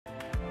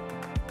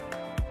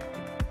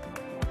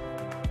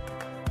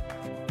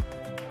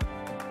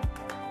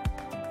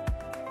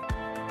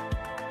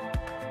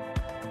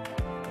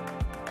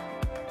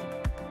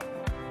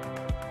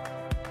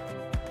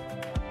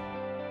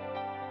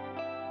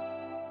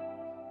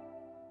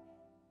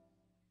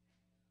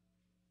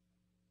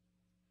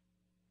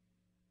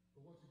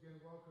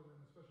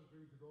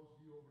greeting to those of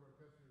you over at our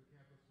Keslinger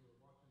campus who are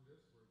watching this.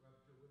 We're glad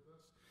that you're with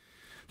us.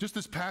 Just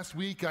this past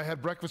week, I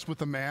had breakfast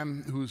with a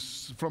man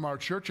who's from our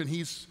church, and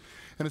he's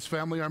and his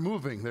family are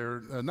moving.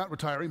 They're not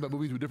retiring, but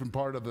moving to a different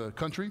part of the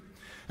country.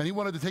 And he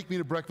wanted to take me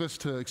to breakfast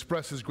to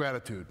express his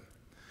gratitude.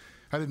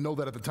 I didn't know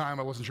that at the time.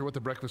 I wasn't sure what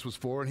the breakfast was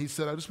for. And he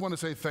said, I just want to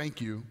say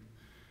thank you.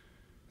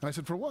 And I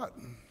said, for what?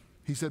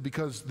 He said,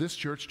 because this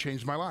church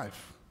changed my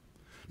life.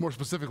 More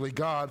specifically,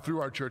 God, through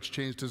our church,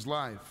 changed his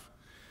life.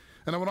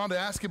 And I went on to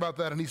ask about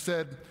that, and he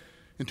said,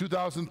 in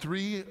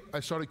 2003,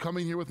 I started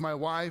coming here with my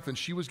wife, and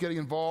she was getting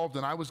involved,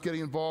 and I was getting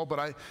involved, but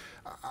I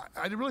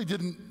really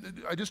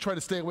didn't, I just tried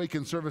to stay awake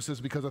in services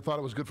because I thought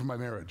it was good for my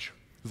marriage,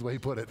 is the way he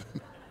put it.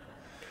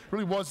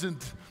 Really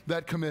wasn't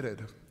that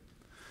committed.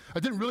 I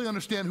didn't really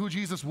understand who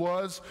Jesus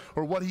was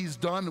or what he's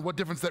done and what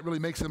difference that really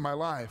makes in my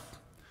life.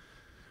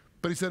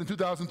 But he said in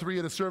 2003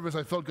 at a service,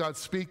 I felt God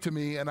speak to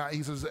me, and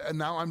he says, and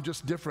now I'm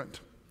just different.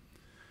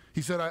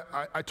 He said,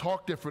 I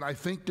talk different, I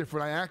think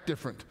different, I act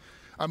different.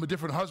 I'm a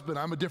different husband,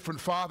 I'm a different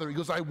father. He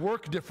goes, I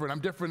work different, I'm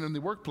different in the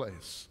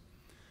workplace.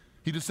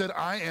 He just said,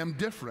 I am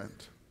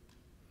different.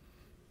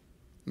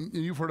 And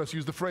you've heard us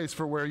use the phrase,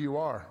 for where you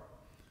are.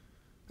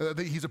 I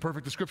think he's a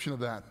perfect description of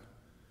that.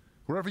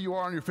 Wherever you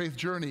are on your faith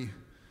journey,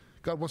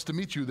 God wants to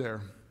meet you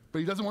there, but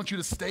he doesn't want you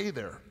to stay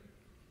there.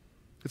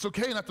 It's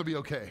okay not to be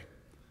okay,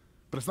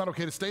 but it's not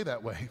okay to stay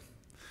that way.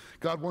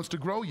 God wants to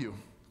grow you,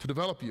 to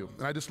develop you,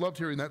 and I just loved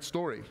hearing that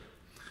story.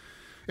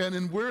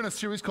 And we're in a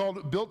series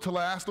called Built to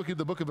Last, looking at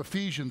the book of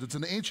Ephesians. It's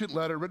an ancient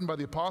letter written by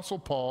the Apostle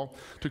Paul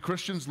to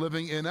Christians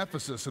living in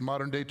Ephesus in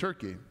modern-day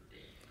Turkey,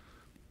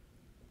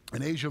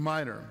 in Asia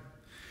Minor.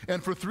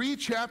 And for 3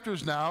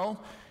 chapters now,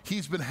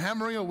 he's been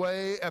hammering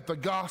away at the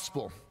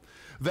gospel,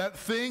 that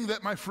thing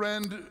that my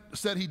friend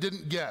said he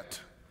didn't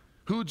get,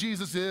 who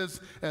Jesus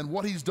is and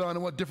what he's done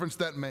and what difference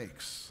that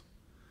makes.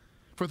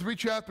 For 3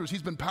 chapters,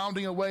 he's been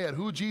pounding away at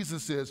who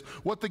Jesus is,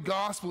 what the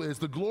gospel is,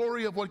 the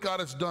glory of what God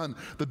has done,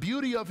 the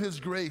beauty of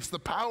his grace, the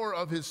power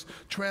of his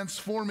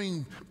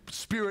transforming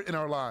spirit in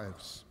our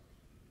lives.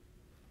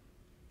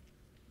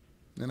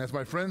 And as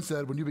my friend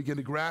said, when you begin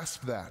to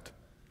grasp that,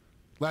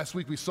 last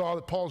week we saw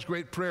that Paul's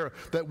great prayer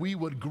that we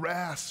would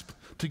grasp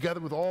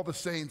together with all the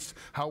saints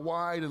how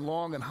wide and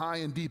long and high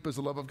and deep is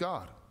the love of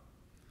God.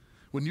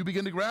 When you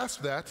begin to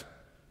grasp that,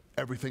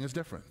 everything is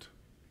different.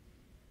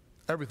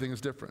 Everything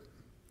is different.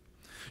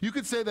 You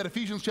could say that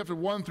Ephesians chapter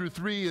 1 through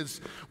 3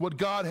 is what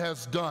God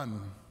has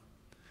done.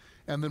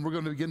 And then we're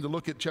going to begin to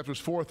look at chapters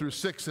 4 through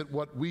 6 at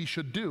what we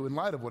should do in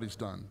light of what he's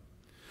done.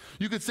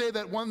 You could say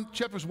that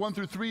chapters 1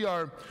 through 3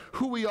 are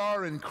who we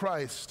are in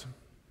Christ.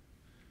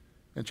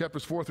 And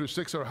chapters 4 through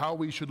 6 are how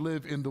we should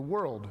live in the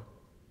world.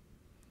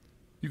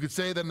 You could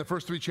say that in the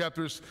first 3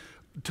 chapters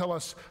tell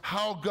us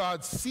how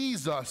God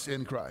sees us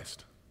in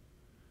Christ.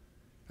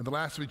 And the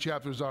last 3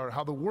 chapters are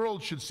how the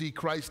world should see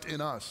Christ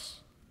in us.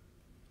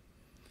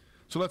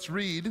 So let's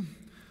read,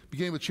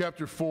 beginning with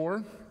chapter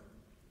 4,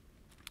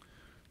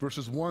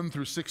 verses 1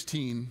 through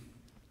 16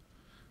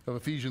 of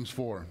Ephesians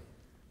 4.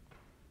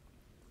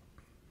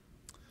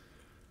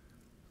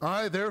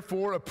 I,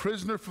 therefore, a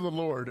prisoner for the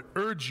Lord,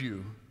 urge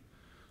you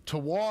to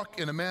walk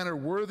in a manner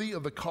worthy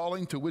of the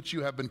calling to which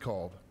you have been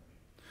called,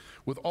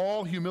 with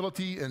all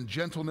humility and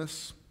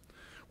gentleness,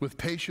 with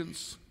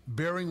patience,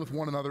 bearing with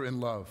one another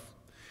in love,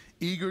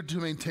 eager to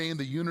maintain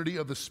the unity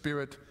of the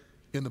Spirit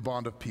in the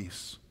bond of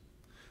peace.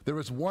 There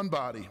is one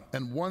body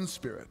and one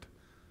Spirit,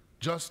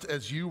 just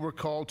as you were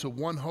called to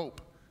one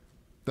hope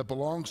that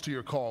belongs to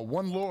your call,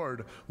 one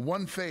Lord,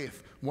 one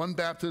faith, one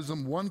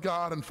baptism, one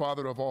God and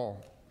Father of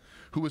all,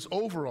 who is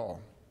over all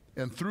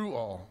and through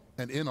all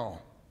and in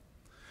all.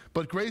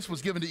 But grace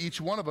was given to each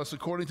one of us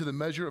according to the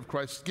measure of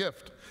Christ's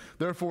gift.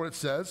 Therefore it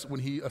says, when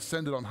he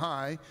ascended on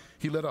high,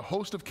 he led a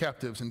host of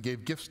captives and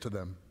gave gifts to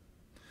them.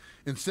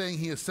 In saying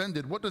he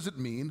ascended, what does it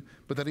mean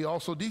but that he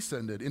also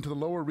descended into the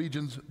lower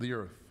regions of the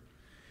earth?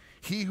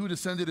 He who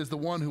descended is the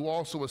one who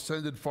also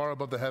ascended far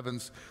above the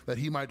heavens, that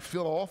he might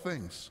fill all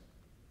things.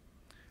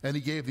 And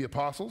he gave the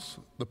apostles,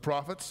 the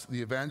prophets,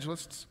 the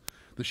evangelists,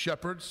 the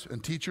shepherds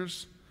and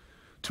teachers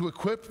to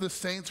equip the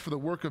saints for the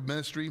work of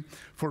ministry,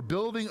 for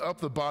building up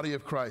the body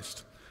of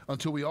Christ,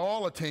 until we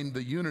all attain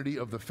the unity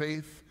of the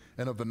faith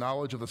and of the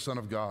knowledge of the Son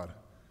of God,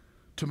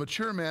 to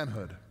mature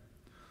manhood,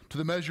 to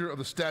the measure of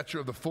the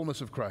stature of the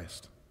fullness of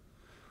Christ,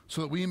 so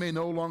that we may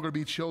no longer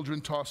be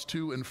children tossed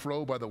to and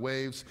fro by the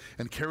waves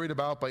and carried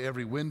about by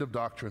every wind of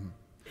doctrine,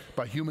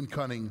 by human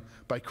cunning,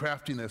 by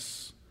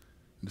craftiness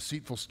and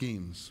deceitful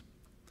schemes.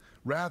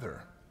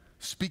 Rather,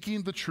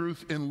 speaking the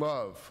truth in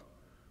love,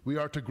 we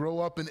are to grow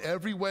up in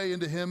every way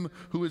into him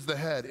who is the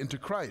head, into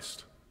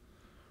Christ,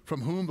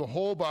 from whom the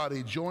whole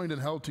body, joined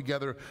and held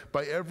together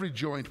by every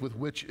joint with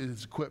which it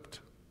is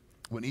equipped,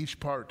 when each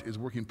part is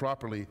working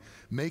properly,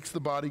 makes the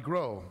body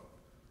grow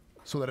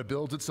so that it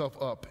builds itself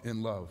up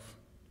in love.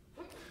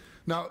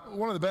 Now,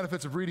 one of the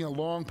benefits of reading a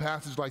long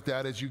passage like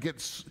that is you get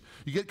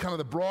kind of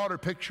the broader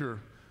picture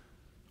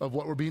of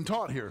what we're being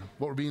taught here,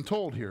 what we're being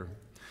told here.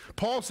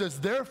 Paul says,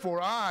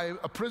 therefore I,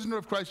 a prisoner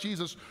of Christ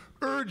Jesus,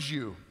 urge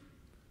you.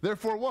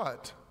 Therefore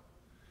what?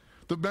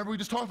 Remember, we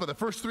just talked about the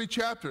first 3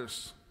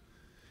 chapters.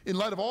 In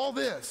light of all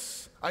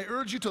this, I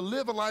urge you to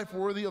live a life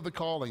worthy of the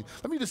calling.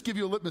 Let me just give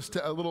you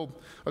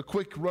a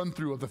quick run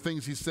through of the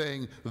things he's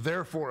saying,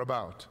 therefore,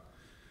 about.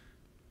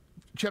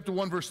 Chapter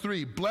 1, verse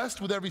 3,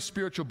 blessed with every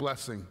spiritual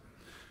blessing.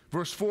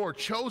 Verse 4,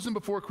 chosen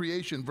before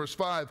creation. Verse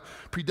 5,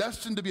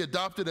 predestined to be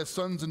adopted as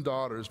sons and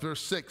daughters.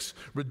 Verse 6,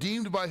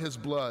 redeemed by his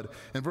blood.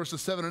 And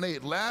verses 7 and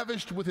 8,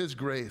 lavished with his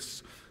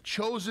grace.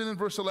 Chosen in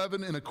verse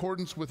 11 in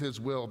accordance with his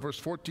will. Verse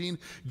 14,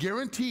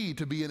 guaranteed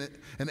to be an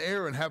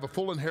heir and have a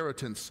full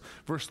inheritance.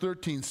 Verse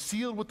 13,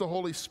 sealed with the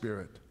Holy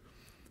Spirit.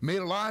 Made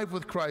alive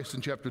with Christ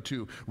in chapter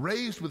 2,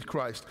 raised with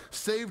Christ,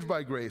 saved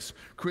by grace,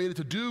 created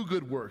to do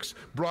good works,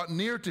 brought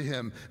near to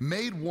him,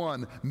 made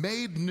one,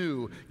 made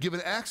new,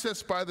 given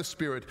access by the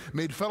Spirit,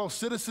 made fellow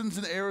citizens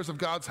and heirs of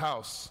God's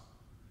house.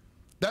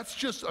 That's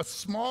just a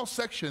small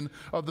section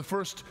of the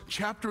first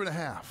chapter and a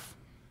half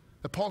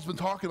that Paul's been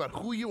talking about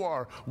who you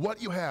are, what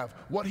you have,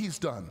 what he's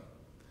done.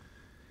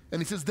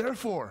 And he says,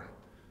 therefore,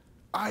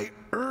 I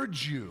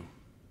urge you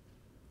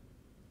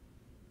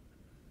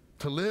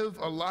to live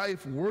a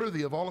life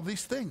worthy of all of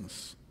these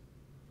things.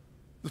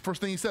 The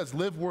first thing he says,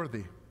 live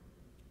worthy.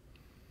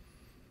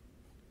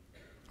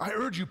 I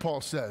urge you, Paul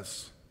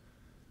says.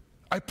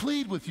 I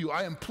plead with you,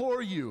 I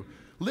implore you,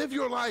 live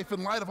your life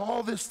in light of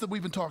all this that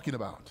we've been talking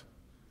about.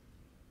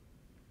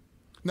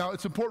 Now,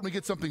 it's important we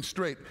get something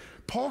straight.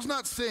 Paul's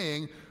not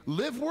saying,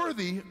 live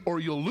worthy or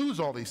you'll lose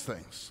all these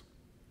things.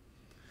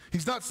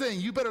 He's not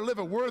saying, you better live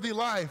a worthy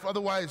life,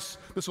 otherwise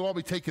this will all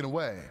be taken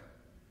away.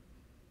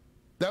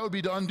 That would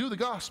be to undo the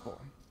gospel.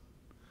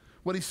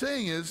 What he's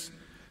saying is,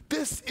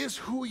 this is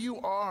who you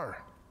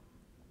are.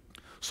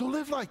 So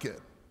live like it.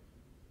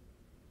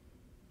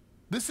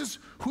 This is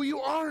who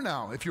you are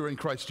now if you're in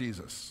Christ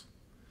Jesus.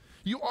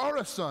 You are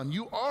a son.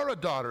 You are a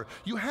daughter.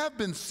 You have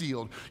been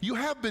sealed. You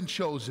have been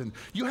chosen.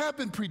 You have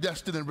been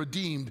predestined and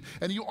redeemed.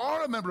 And you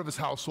are a member of his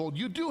household.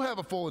 You do have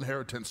a full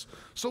inheritance.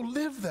 So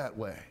live that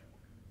way.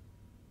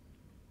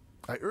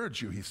 I urge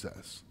you, he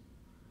says.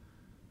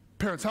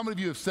 Parents, how many of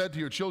you have said to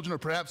your children, or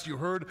perhaps you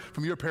heard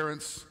from your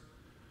parents,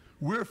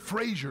 we're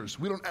Fraziers.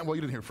 We don't, well,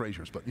 you didn't hear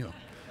Fraziers, but you know,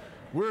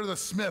 we're the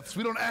Smiths.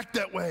 We don't act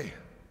that way.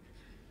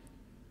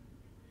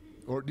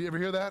 Or do you ever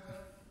hear that?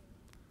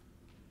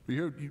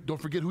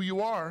 Don't forget who you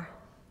are,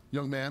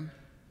 young man.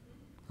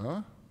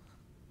 Huh?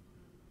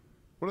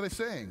 What are they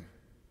saying?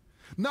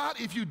 Not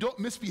if you don't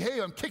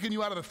misbehave, I'm kicking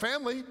you out of the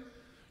family.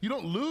 You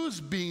don't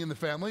lose being in the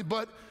family,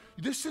 but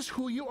this is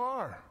who you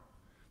are.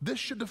 This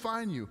should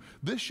define you.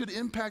 This should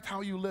impact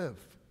how you live.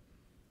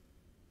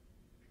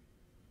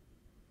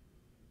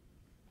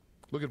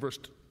 Look at verse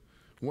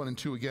 1 and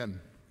 2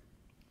 again.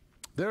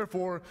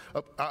 Therefore,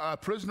 a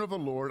prisoner of the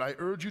Lord, I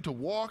urge you to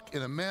walk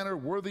in a manner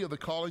worthy of the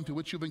calling to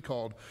which you've been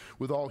called,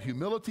 with all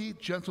humility,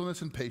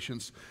 gentleness, and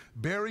patience,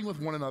 bearing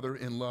with one another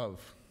in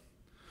love.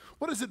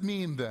 What does it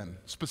mean then,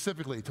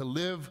 specifically, to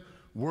live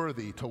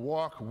worthy, to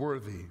walk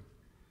worthy?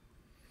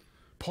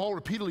 Paul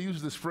repeatedly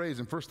uses this phrase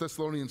in 1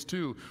 Thessalonians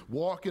 2,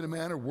 walk in a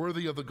manner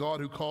worthy of the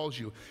God who calls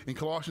you. In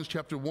Colossians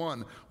chapter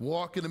 1,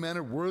 walk in a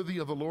manner worthy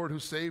of the Lord who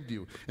saved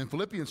you. In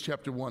Philippians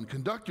chapter 1,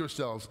 conduct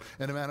yourselves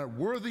in a manner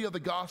worthy of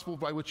the gospel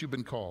by which you've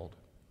been called.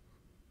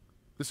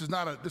 This is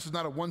not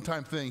a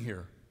one-time thing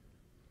here.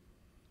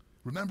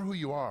 Remember who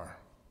you are.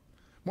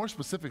 More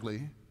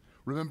specifically,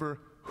 remember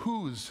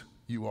whose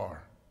you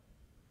are.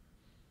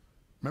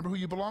 Remember who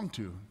you belong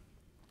to.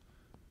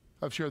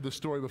 I've shared this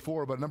story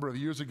before, but a number of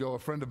years ago, a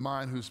friend of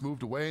mine who's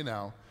moved away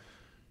now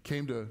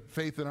came to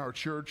faith in our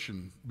church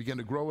and began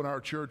to grow in our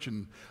church,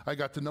 and I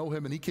got to know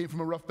him, and he came from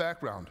a rough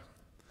background,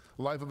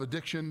 a life of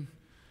addiction,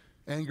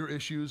 anger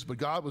issues, but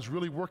God was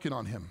really working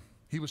on him.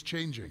 He was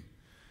changing.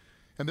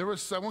 And I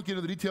won't get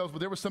into the details,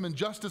 but there was some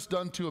injustice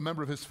done to a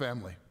member of his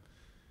family.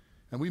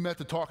 And we met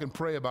to talk and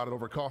pray about it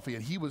over coffee,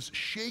 and he was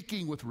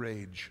shaking with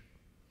rage,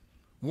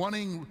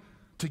 wanting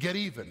to get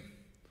even,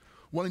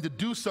 wanting to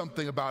do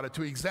something about it,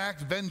 to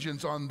exact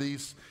vengeance on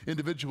these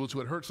individuals who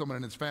had hurt someone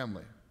in his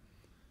family.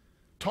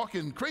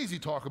 Talking crazy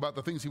talk about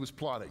the things he was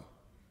plotting.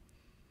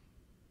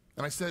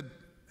 And I said,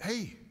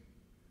 hey,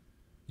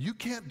 you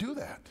can't do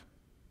that.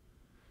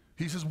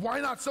 He says, why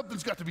not?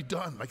 Something's got to be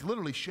done, like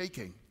literally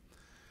shaking.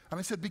 And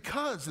I said,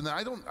 because, and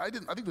I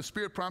think the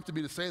Spirit prompted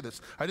me to say this.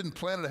 I didn't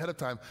plan it ahead of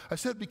time. I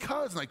said,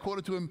 because, and I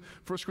quoted to him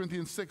 1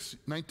 Corinthians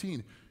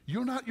 6:19,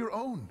 you're not your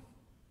own.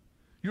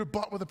 You're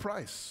bought with a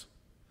price.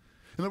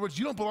 In other words,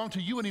 you don't belong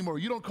to you anymore.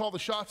 You don't call the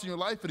shots in your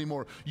life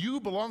anymore. You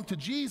belong to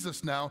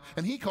Jesus now,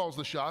 and he calls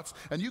the shots,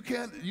 and you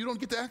don't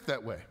get to act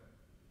that way.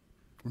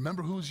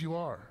 Remember whose you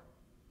are.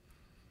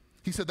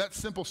 He said that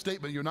simple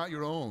statement, you're not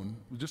your own,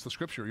 just the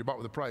scripture, you're bought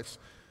with a price.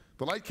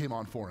 The light came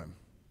on for him.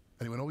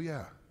 And he went, oh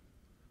yeah,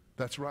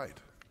 that's right.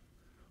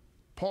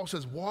 Paul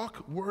says,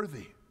 walk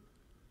worthy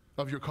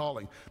of your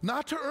calling.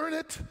 Not to earn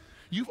it.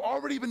 You've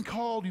already been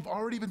called. You've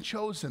already been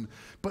chosen.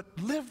 But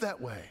live that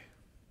way.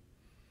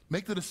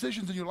 Make the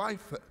decisions in your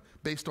life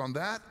based on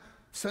that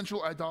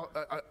central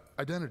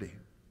identity.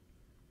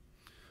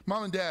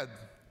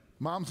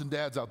 Moms and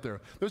dads out there,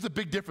 there's a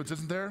big difference,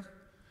 isn't there?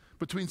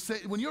 Between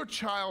when your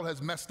child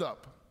has messed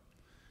up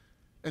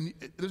And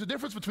there's a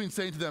difference between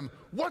saying to them,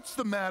 what's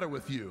the matter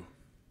with you?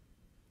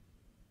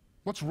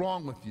 What's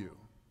wrong with you?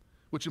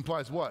 Which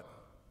implies what?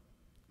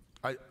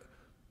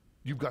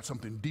 You've got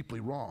something deeply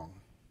wrong.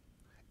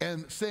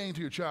 And saying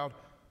to your child,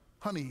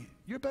 honey,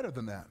 you're better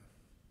than that.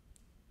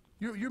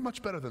 You're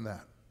much better than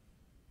that.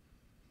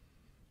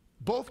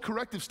 Both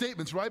corrective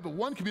statements, right? But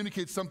one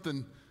communicates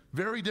something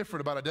very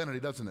different about identity,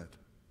 doesn't it?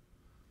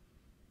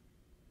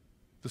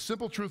 The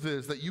simple truth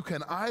is that you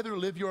can either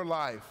live your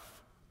life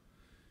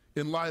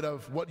in light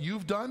of what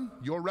you've done,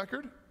 your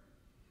record.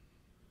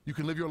 You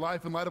can live your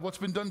life in light of what's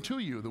been done to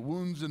you, the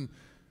wounds and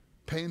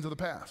pains of the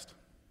past.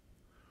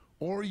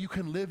 Or you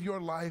can live your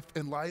life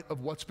in light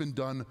of what's been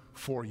done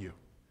for you.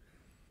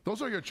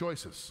 Those are your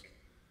choices.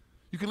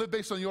 You can live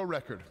based on your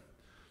record.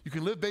 You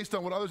can live based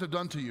on what others have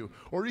done to you.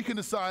 Or you can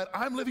decide,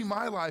 I'm living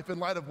my life in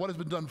light of what has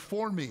been done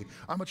for me.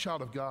 I'm a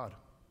child of God.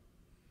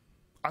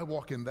 I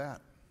walk in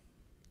that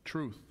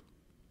truth.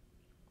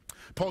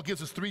 Paul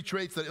gives us 3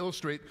 traits that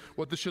illustrate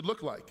what this should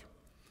look like.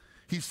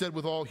 He said,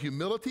 with all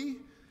humility,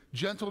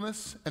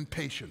 gentleness, and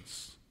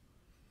patience.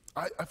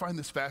 I find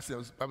this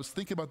fascinating. I was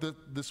thinking about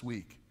this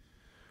week.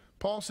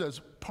 Paul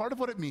says, part of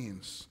what it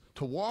means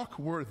to walk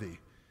worthy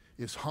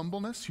is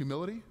humbleness,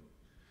 humility,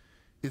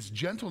 is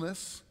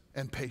gentleness,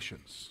 and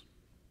patience.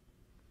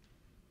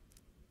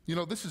 You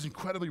know, this is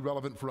incredibly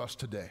relevant for us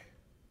today.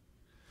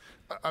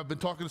 I've been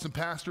talking to some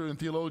pastor and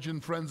theologian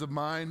friends of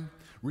mine,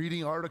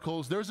 reading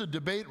articles. There's a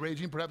debate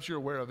raging, perhaps you're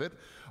aware of it,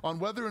 on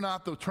whether or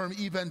not the term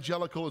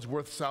evangelical is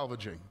worth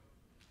salvaging.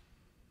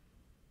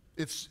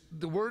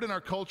 The word in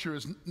our culture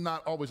is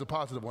not always a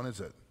positive one, is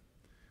it?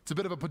 It's a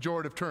bit of a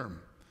pejorative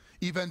term.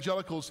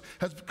 Evangelicals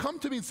has come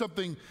to mean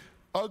something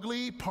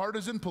ugly,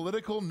 partisan,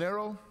 political,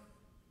 narrow.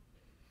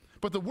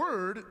 But the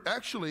word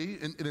actually,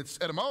 in its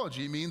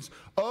etymology, means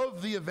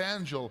of the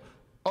evangel,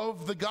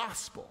 of the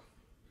gospel.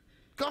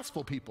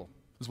 Gospel people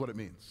is what it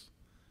means.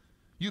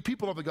 You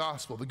people of the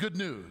gospel, the good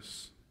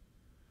news.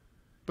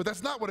 But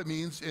that's not what it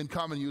means in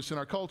common use in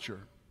our culture.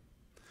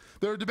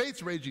 There are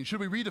debates raging. Should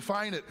we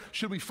redefine it?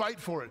 Should we fight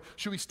for it?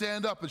 Should we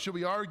stand up and should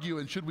we argue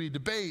and should we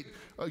debate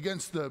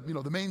against the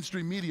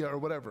mainstream media or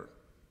whatever?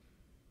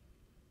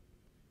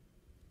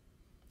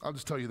 I'll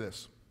just tell you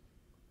this.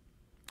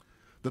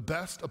 The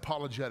best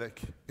apologetic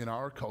in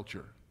our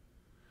culture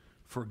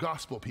for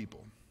gospel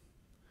people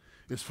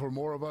is for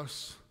more of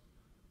us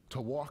to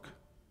walk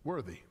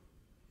worthy,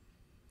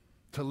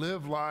 to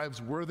live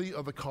lives worthy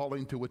of the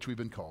calling to which we've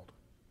been called.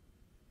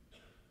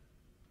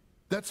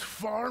 That's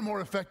far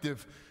more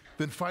effective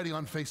than fighting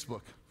on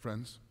Facebook,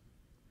 friends.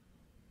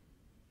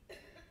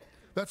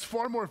 That's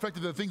far more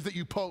effective than the things that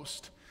you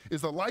post, is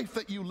the life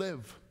that you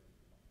live.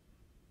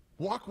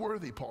 Walk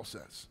worthy, Paul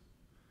says.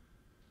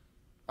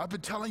 I've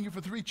been telling you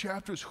for 3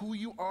 chapters who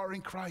you are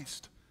in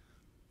Christ.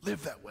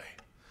 Live that way.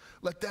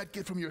 Let that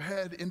get from your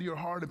head into your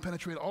heart and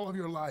penetrate all of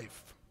your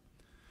life.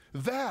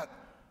 That,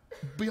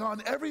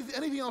 beyond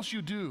anything else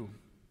you do,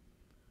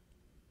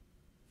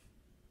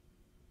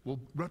 will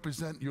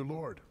represent your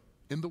Lord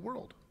in the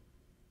world.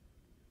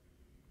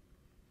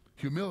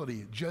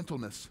 Humility,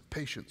 gentleness,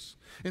 patience.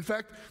 In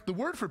fact, the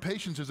word for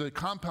patience is a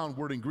compound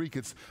word in Greek.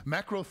 It's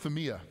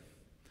makrothumia.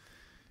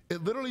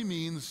 It literally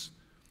means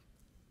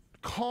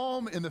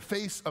calm in the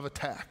face of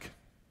attack.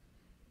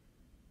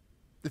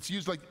 It's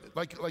used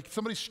like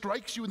somebody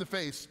strikes you in the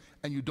face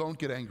and you don't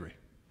get angry.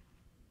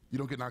 You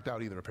don't get knocked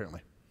out either,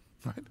 apparently,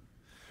 right?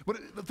 But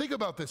think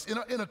about this.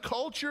 In a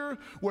culture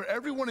where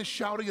everyone is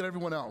shouting at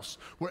everyone else,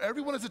 where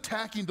everyone is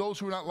attacking those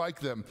who are not like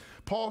them,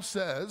 Paul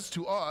says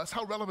to us,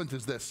 how relevant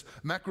is this?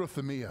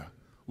 Makrothumia,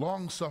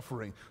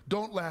 long-suffering.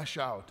 Don't lash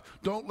out.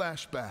 Don't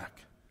lash back.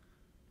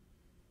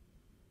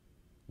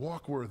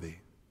 Walk worthy.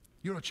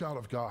 You're a child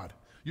of God.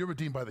 You're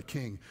redeemed by the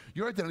King.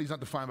 Your identity is not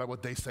defined by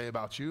what they say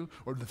about you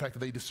or the fact that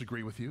they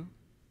disagree with you.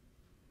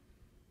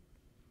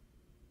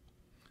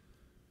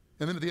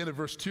 And then at the end of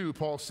verse 2,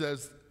 Paul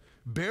says,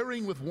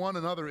 bearing with one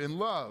another in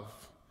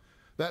love.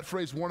 That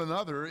phrase, one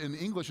another, in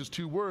English is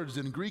 2 words.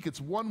 In Greek,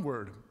 it's 1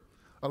 word,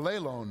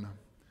 alelon.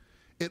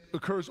 It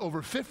occurs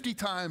over 50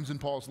 times in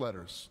Paul's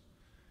letters.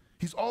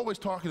 He's always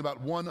talking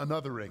about one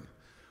anothering.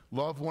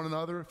 Love one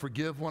another,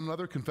 forgive one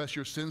another, confess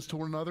your sins to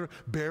one another,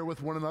 bear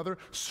with one another,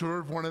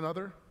 serve one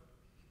another,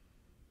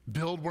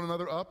 build one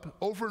another up.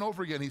 Over and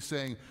over again, he's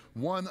saying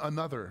one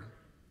another.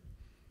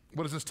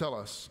 What does this tell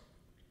us?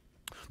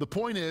 The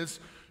point is,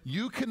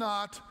 you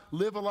cannot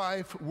live a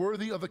life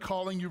worthy of the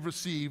calling you've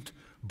received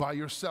by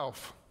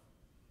yourself.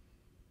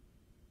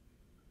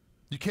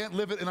 You can't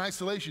live it in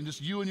isolation,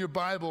 just you and your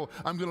Bible.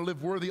 I'm going to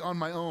live worthy on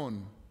my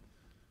own.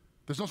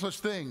 There's no such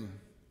thing.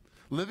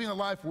 Living a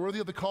life worthy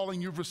of the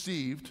calling you've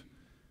received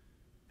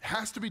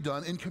has to be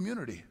done in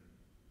community.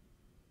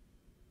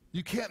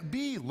 You can't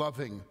be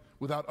loving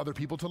without other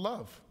people to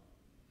love.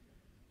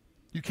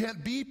 You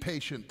can't be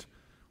patient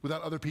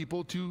without other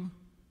people to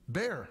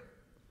bear.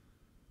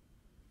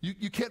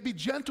 You can't be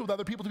gentle with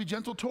other people to be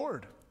gentle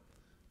toward.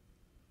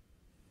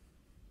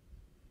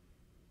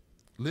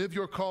 Live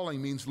your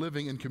calling means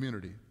living in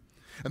community.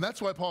 And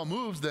that's why Paul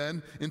moves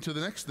then into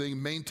the next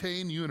thing,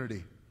 maintain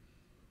unity.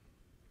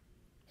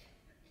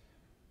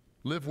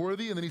 Live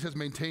worthy, and then he says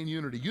maintain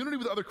unity. Unity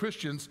with other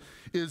Christians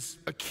is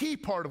a key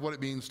part of what it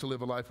means to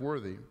live a life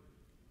worthy.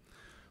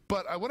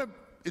 But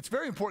it's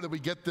very important that we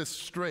get this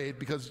straight,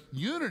 because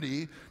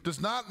unity does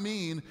not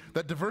mean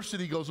that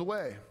diversity goes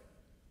away.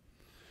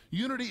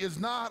 Unity is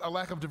not a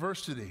lack of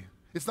diversity.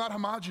 It's not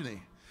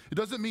homogeny. It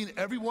doesn't mean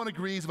everyone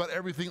agrees about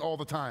everything all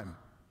the time.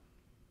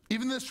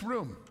 Even in this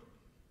room,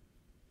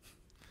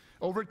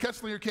 over at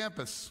Keslinger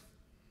campus,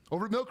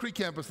 over at Mill Creek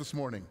campus this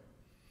morning,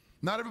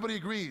 not everybody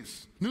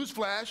agrees.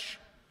 Newsflash,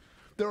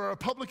 there are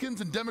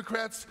Republicans and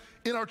Democrats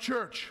in our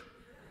church.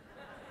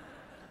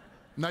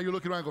 Now you're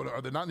looking around going,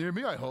 are they not near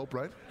me? I hope,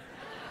 right?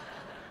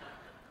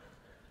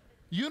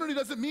 Unity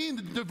doesn't mean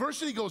that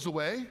diversity goes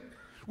away.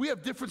 We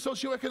have different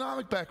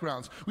socioeconomic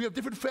backgrounds. We have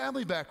different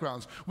family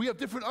backgrounds. We have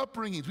different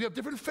upbringings. We have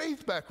different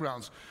faith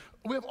backgrounds.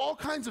 We have all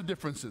kinds of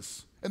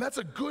differences, and that's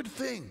a good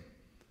thing.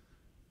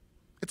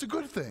 It's a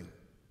good thing.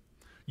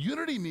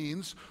 Unity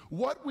means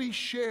what we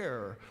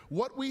share,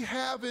 what we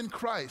have in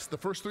Christ, the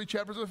first 3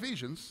 chapters of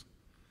Ephesians,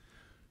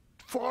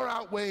 far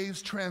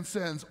outweighs,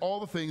 transcends all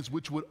the things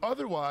which would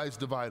otherwise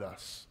divide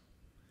us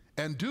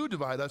and do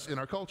divide us in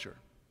our culture.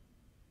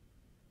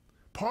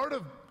 Part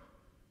of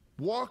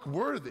walk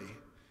worthy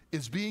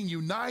is being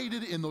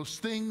united in those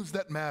things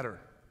that matter.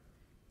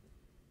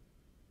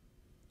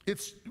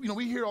 It's,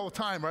 we hear all the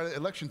time, right, at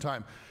election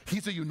time,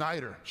 he's a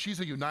uniter, she's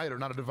a uniter,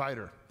 not a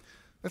divider.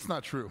 That's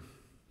not true.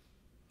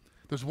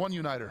 There's one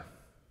uniter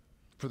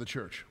for the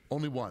church,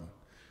 only one.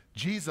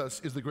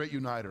 Jesus is the great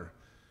uniter,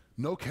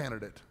 no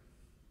candidate.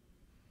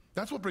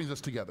 That's what brings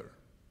us together.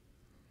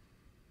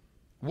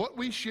 What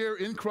we share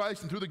in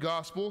Christ and through the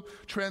gospel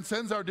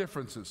transcends our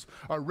differences,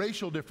 our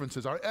racial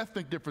differences, our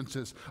ethnic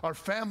differences, our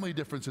family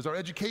differences, our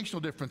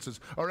educational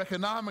differences, our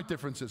economic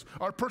differences,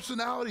 our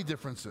personality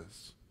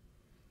differences.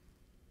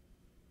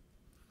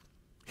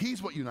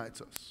 He's what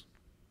unites us.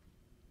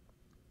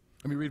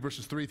 Let me read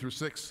verses 3 through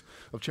 6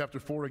 of chapter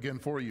 4 again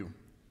for you.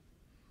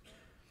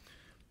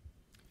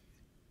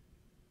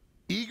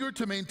 Eager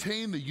to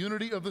maintain the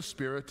unity of the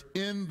Spirit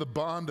in the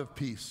bond of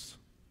peace.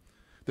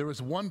 There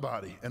is one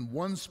body and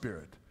one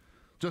Spirit,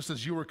 just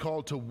as you were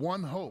called to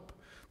one hope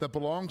that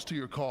belongs to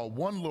your call,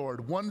 one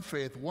Lord, one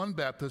faith, one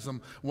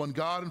baptism, one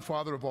God and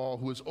Father of all,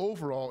 who is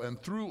over all and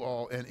through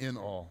all and in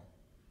all.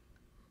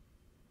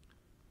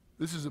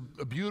 This is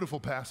a beautiful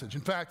passage.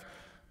 In fact,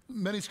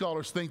 many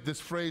scholars think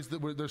this phrase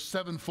that there's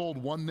sevenfold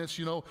oneness,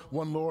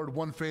 one Lord,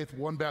 one faith,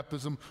 one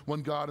baptism,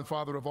 one God and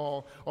Father of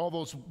all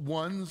those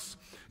ones,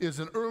 is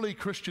an early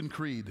Christian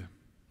creed.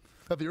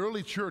 That the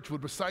early church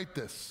would recite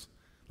this.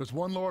 There's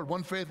one Lord,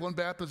 one faith, one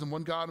baptism,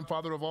 one God and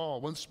Father of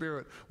all, one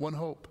Spirit, one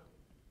hope.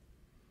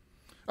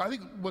 I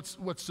think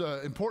what's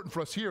important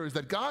for us here is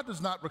that God does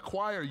not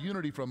require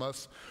unity from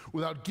us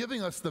without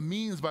giving us the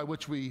means by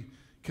which we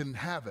can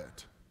have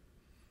it.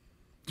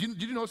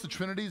 Did you notice the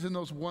Trinities in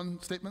those one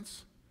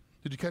statements?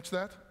 Did you catch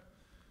that?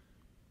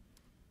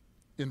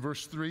 In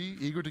verse 3,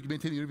 eager to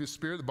maintain the unity of the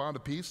Spirit, the bond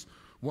of peace,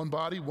 one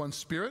body, one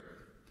Spirit,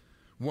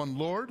 one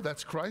Lord,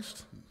 that's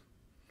Christ.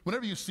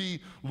 Whenever you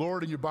see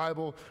Lord in your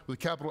Bible with a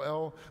capital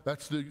L,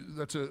 that's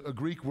a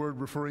Greek word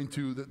referring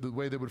to the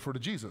way they would refer to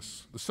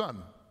Jesus, the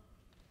Son.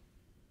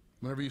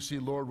 Whenever you see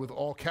Lord with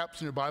all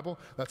caps in your Bible,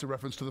 that's a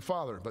reference to the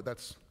Father, but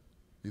that's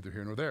neither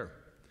here nor there.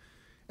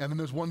 And then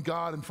there's one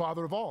God and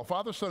Father of all.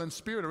 Father, Son, and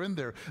Spirit are in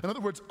there. In other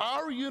words,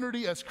 our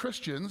unity as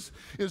Christians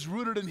is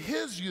rooted in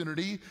His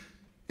unity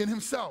in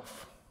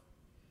Himself.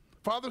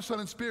 Father, Son,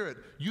 and Spirit,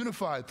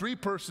 unified, 3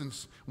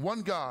 persons,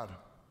 one God.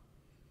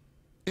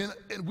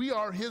 And we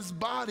are His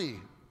body.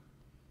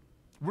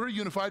 We're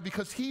unified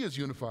because He is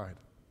unified.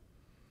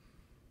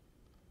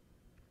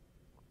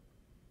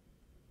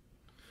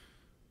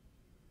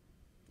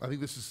 I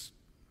think this is,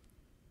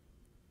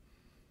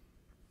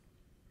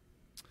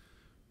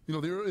 in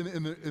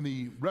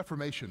the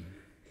Reformation,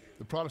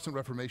 the Protestant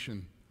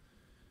Reformation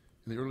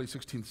in the early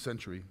 16th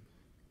century,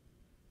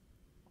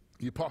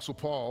 the Apostle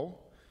Paul,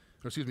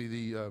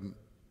 the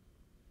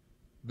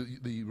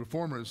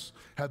Reformers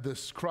had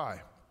this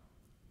cry: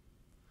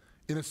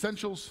 in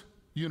essentials,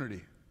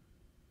 unity.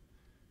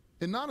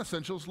 In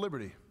non-essentials,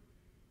 liberty.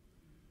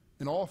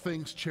 In all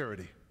things,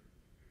 charity.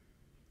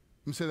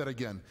 Let me say that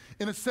again.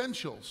 In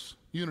essentials,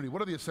 unity.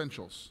 What are the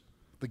essentials?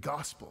 The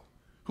gospel.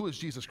 Who is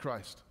Jesus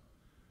Christ?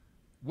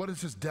 What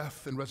does His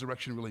death and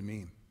resurrection really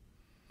mean?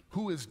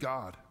 Who is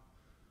God?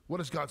 What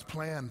is God's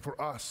plan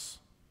for us?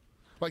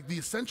 Like the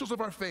essentials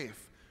of our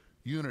faith,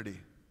 unity.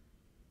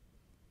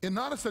 In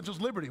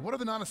non-essentials, liberty. What are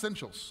the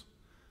non-essentials?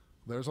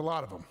 There's a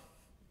lot of them,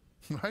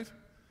 right?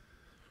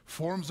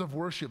 Forms of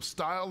worship,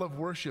 style of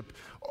worship.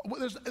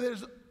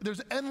 There's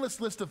an endless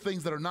list of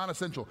things that are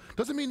non-essential.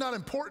 Doesn't mean not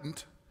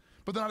important,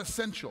 but they're not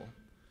essential.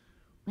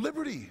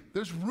 Liberty.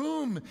 There's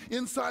room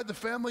inside the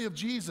family of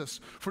Jesus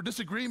for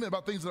disagreement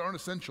about things that aren't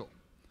essential.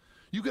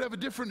 You could have a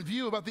different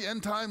view about the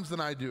end times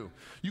than I do.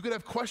 You could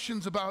have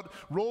questions about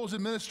roles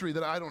in ministry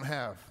that I don't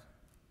have.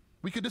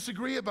 We could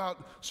disagree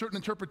about certain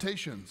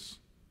interpretations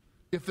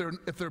if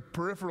they're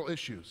peripheral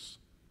issues.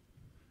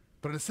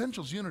 But in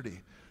essentials,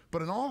 unity.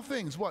 But in all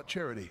things, what?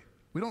 Charity.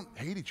 We don't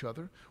hate each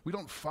other. We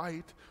don't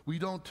fight. We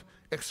don't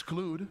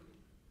exclude.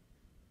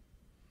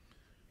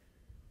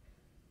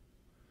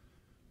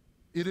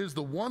 It is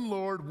the one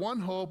Lord, one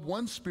hope,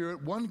 one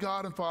Spirit, one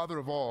God and Father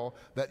of all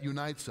that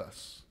unites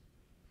us.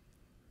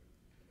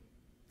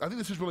 I think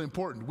this is really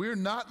important. We're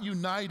not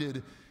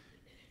united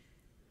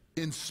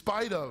in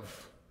spite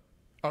of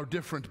our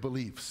different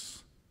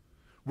beliefs.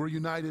 We're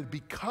united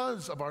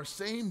because of our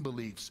same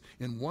beliefs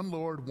in one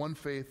Lord, one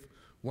faith,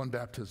 one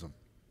baptism.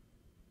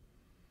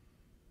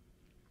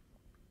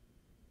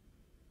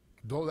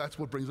 Though that's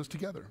what brings us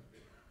together.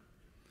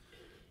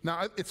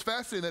 Now, it's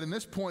fascinating that in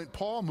this point,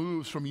 Paul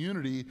moves from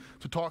unity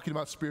to talking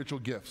about spiritual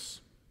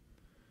gifts.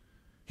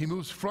 He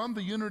moves from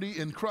the unity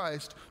in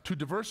Christ to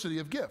diversity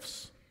of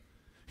gifts.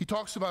 He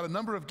talks about a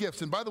number of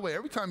gifts. And by the way,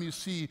 every time you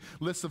see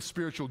lists of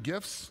spiritual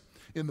gifts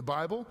in the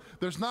Bible,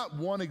 there's not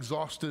one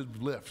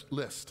exhaustive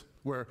list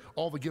where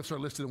all the gifts are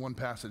listed in one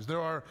passage. There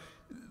are,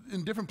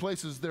 in different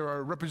places, there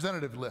are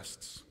representative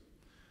lists.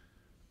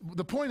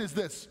 The point is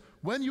this: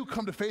 when you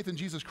come to faith in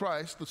Jesus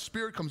Christ, the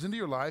Spirit comes into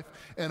your life,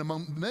 and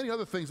among many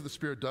other things that the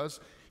Spirit does,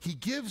 He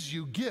gives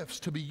you gifts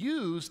to be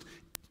used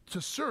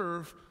to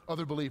serve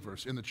other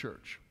believers in the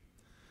church.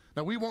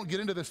 Now, we won't get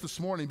into this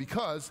morning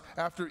because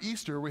after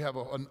Easter, we have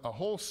a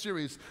whole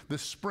series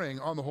this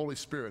spring on the Holy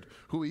Spirit.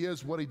 Who He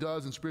is, what He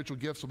does, and spiritual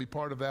gifts will be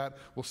part of that.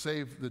 We'll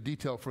save the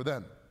detail for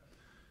then.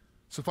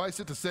 Suffice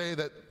it to say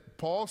that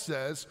Paul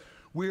says,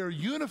 we are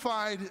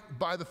unified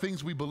by the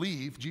things we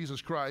believe,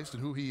 Jesus Christ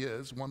and who He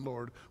is, one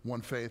Lord,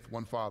 one faith,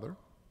 one Father.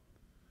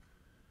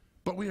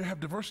 But we have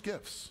diverse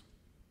gifts.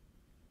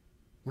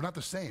 We're not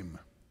the same.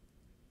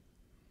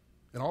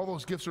 And all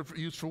those gifts are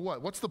used for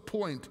what? What's the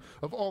point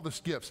of all these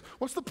gifts?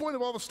 What's the point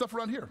of all the stuff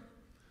around here?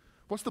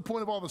 What's the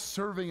point of all the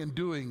serving and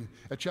doing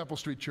at Chapel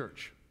Street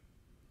Church?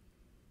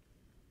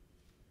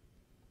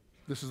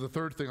 This is the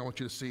third thing I want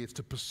you to see. It's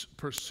to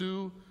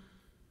pursue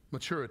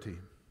maturity.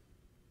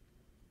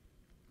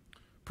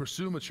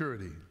 Pursue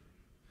maturity.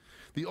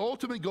 The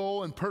ultimate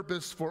goal and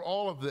purpose for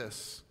all of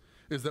this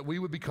is that we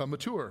would become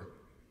mature.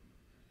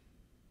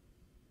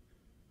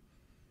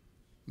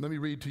 Let me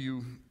read to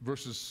you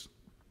verses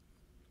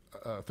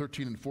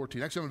 13 and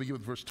 14. Actually, I'm going to begin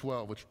with verse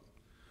 12, which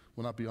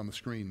will not be on the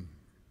screen.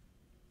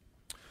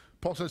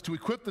 Paul says, to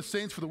equip the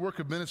saints for the work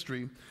of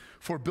ministry,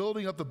 for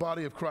building up the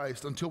body of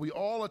Christ, until we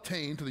all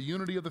attain to the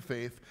unity of the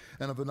faith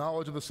and of the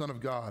knowledge of the Son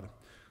of God,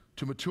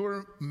 to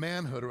mature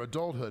manhood or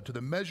adulthood, to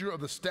the measure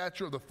of the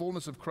stature of the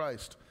fullness of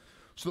Christ,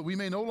 so that we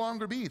may no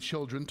longer be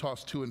children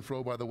tossed to and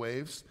fro by the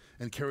waves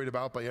and carried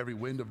about by every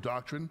wind of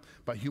doctrine,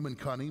 by human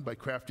cunning, by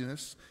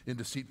craftiness in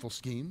deceitful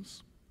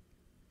schemes.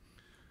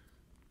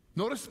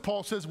 Notice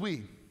Paul says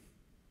we.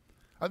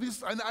 I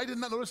did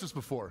not notice this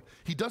before.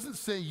 He doesn't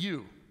say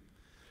you.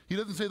 He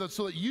doesn't say that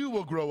so that you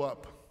will grow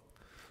up,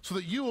 so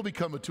that you will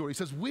become mature. He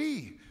says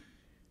we,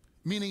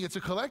 meaning it's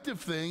a collective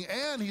thing,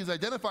 and he's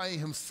identifying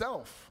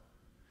himself.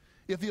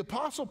 If the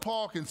Apostle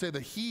Paul can say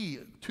that he,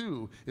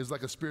 too, is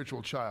like a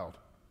spiritual child,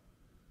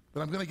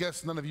 then I'm going to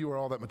guess none of you are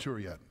all that mature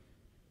yet,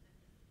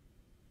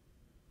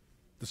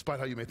 despite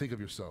how you may think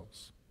of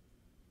yourselves.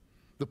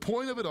 The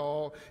point of it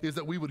all is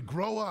that we would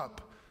grow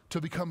up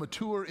to become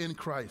mature in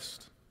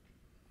Christ.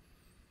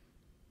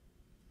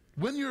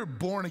 When you're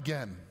born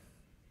again,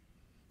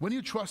 when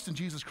you trust in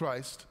Jesus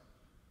Christ,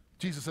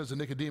 Jesus says to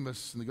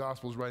Nicodemus in the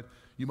Gospels, right,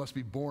 you must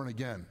be born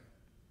again.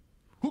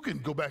 Who can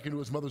go back into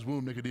his mother's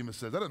womb, Nicodemus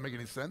says. That doesn't make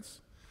any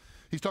sense.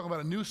 He's talking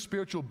about a new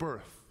spiritual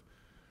birth.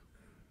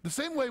 The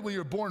same way when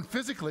you're born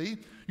physically,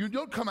 you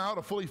don't come out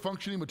a fully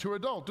functioning, mature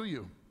adult, do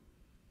you?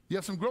 You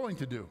have some growing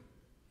to do.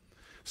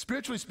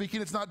 Spiritually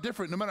speaking, it's not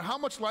different. No matter how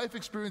much life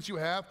experience you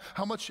have,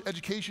 how much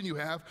education you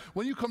have,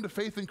 when you come to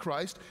faith in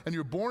Christ and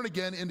you're born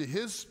again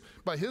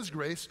by His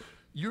grace,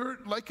 you're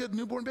like a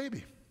newborn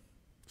baby,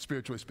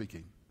 spiritually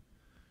speaking.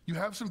 You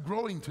have some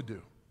growing to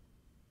do.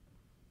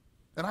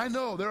 And I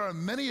know there are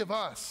many of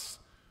us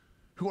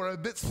who are a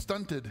bit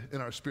stunted in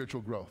our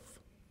spiritual growth.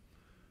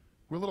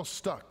 We're a little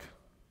stuck.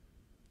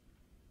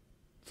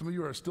 Some of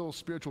you are still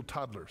spiritual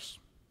toddlers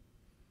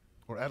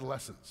or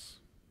adolescents.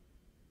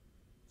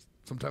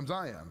 Sometimes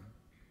I am.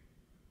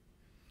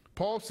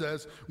 Paul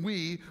says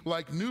we,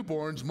 like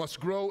newborns, must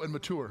grow and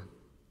mature.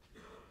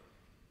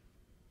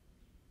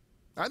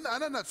 I'm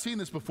not seen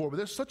this before, but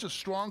there's such a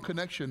strong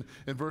connection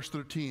in verse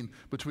 13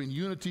 between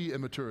unity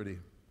and maturity.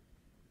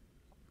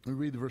 Let me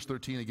read verse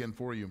 13 again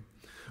for you.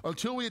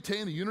 Until we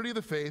attain the unity of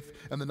the faith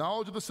and the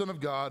knowledge of the Son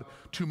of God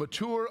to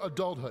mature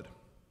adulthood.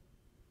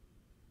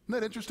 Isn't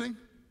that interesting?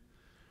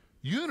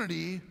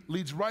 Unity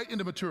leads right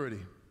into maturity.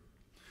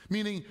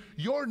 Meaning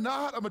you're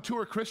not a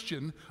mature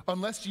Christian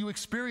unless you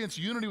experience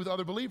unity with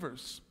other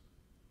believers.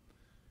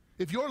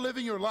 If you're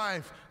living your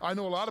life, I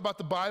know a lot about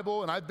the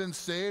Bible and I've been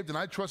saved and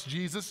I trust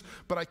Jesus,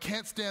 but I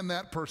can't stand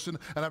that person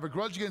and I have a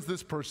grudge against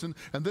this person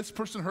and this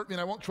person hurt me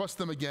and I won't trust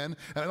them again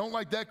and I don't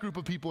like that group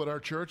of people at our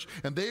church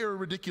and they are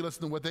ridiculous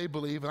in what they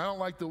believe and I don't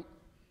like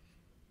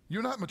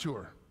you're not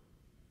mature.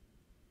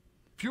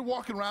 If you're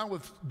walking around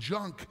with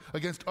junk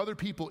against other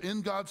people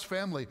in God's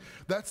family,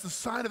 that's the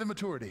sign of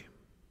immaturity.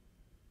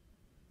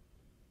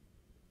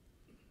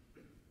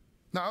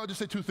 Now, I'll just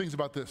say two things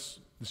about this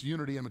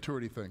unity and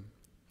maturity thing.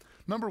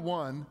 Number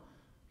one,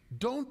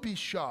 don't be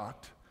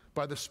shocked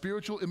by the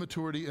spiritual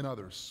immaturity in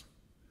others.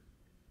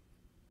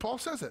 Paul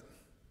says it.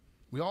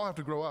 We all have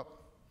to grow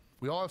up.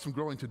 We all have some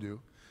growing to do.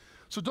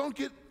 So don't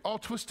get all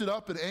twisted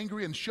up and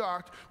angry and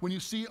shocked when you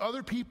see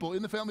other people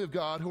in the family of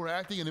God who are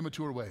acting in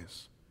immature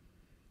ways.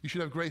 You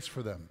should have grace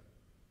for them.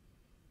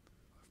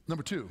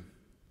 Number two,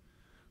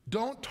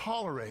 don't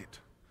tolerate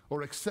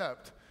or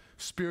accept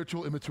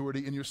spiritual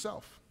immaturity in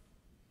yourself.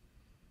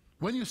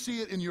 When you see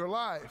it in your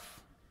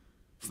life,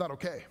 it's not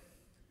okay.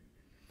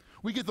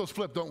 We get those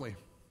flipped, don't we?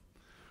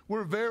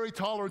 We're very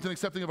tolerant and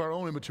accepting of our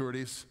own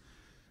immaturities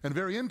and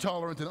very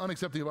intolerant and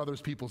unaccepting of other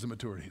people's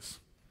immaturities.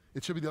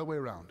 It should be the other way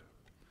around.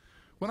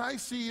 When I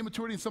see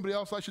immaturity in somebody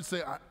else, I should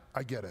say,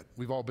 I get it.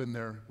 We've all been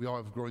there. We all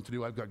have growing to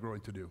do. I've got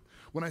growing to do.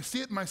 When I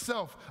see it in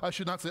myself, I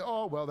should not say,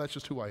 oh, well, that's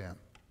just who I am.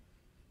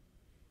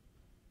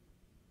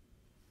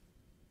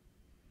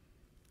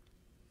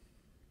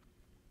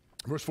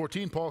 Verse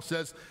 14, Paul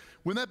says,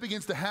 when that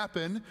begins to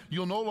happen,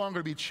 you'll no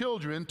longer be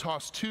children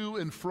tossed to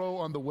and fro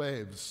on the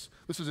waves.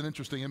 This is an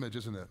interesting image,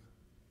 isn't it?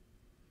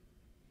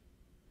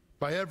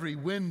 By every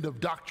wind of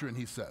doctrine,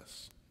 he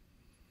says.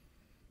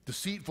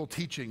 Deceitful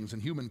teachings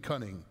and human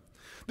cunning.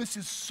 This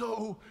is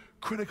so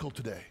critical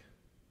today.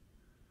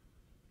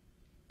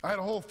 I had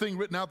a whole thing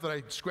written out that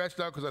I scratched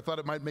out because I thought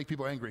it might make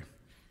people angry.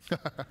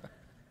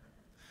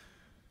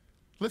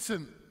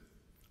 Listen,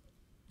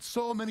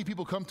 so many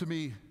people come to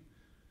me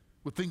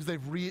with things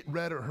they've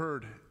read or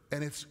heard,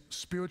 and it's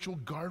spiritual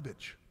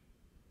garbage.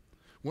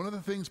 One of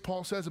the things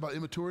Paul says about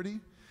immaturity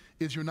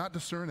is you're not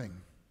discerning.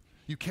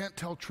 You can't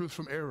tell truth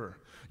from error.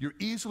 You're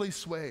easily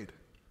swayed.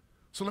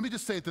 So let me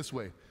just say it this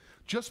way.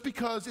 Just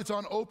because it's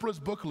on Oprah's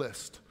book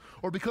list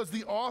or because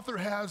the author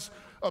has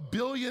 1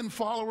 billion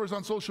followers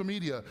on social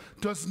media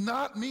does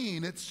not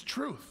mean it's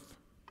truth.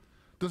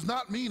 Does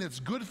not mean it's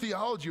good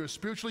theology or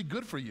spiritually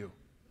good for you.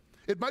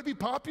 It might be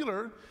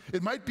popular.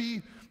 It might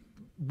be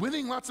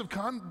winning lots of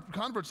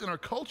converts in our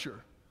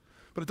culture,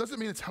 but it doesn't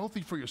mean it's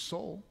healthy for your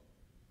soul.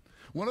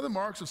 One of the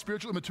marks of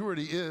spiritual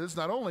immaturity is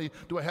not only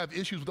do I have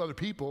issues with other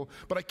people,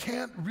 but I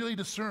can't really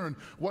discern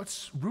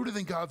what's rooted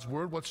in God's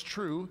word, what's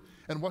true,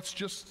 and what's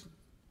just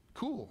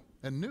cool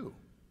and new.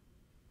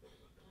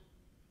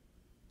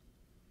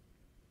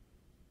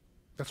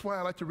 That's why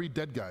I like to read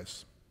dead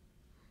guys.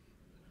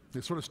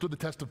 They sort of stood the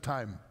test of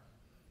time.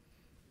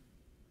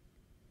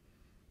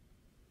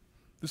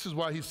 This is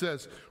why he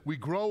says, we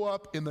grow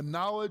up in the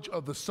knowledge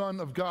of the Son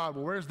of God.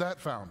 Well, where's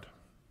that found?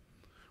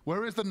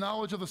 Where is the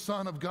knowledge of the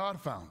Son of God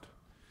found?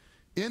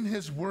 In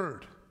his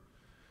word.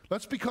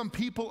 Let's become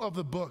people of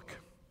the book.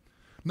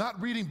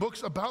 Not reading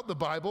books about the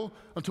Bible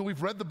until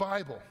we've read the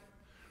Bible.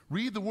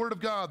 Read the word of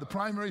God, the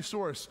primary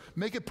source.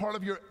 Make it part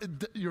of your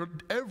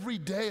every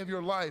day of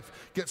your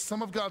life. Get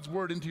some of God's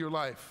word into your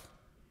life.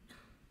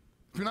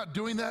 If you're not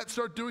doing that,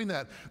 start doing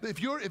that.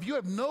 If you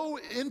have no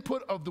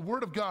input of the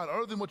word of God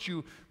other than what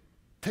you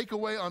take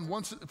away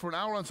for an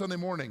hour on Sunday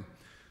morning,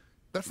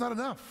 that's not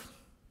enough.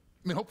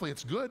 I mean, hopefully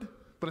it's good,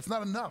 but it's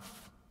not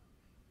enough.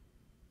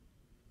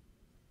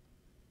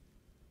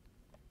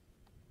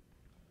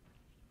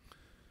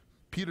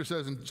 Peter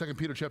says in 2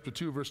 Peter chapter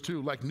 2, verse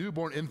 2, like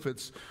newborn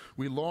infants,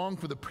 we long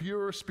for the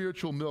pure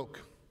spiritual milk.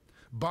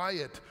 By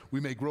it, we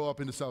may grow up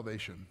into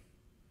salvation.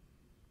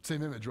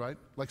 Same image, right?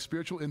 Like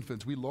spiritual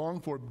infants, we long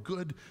for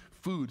good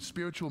food,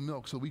 spiritual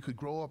milk, so we could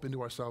grow up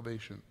into our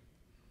salvation.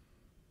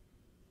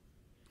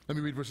 Let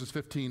me read verses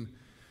 15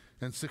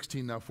 and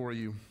 16 now for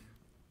you.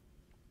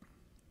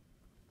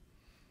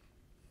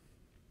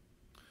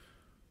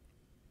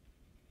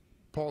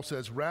 Paul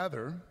says,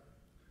 rather,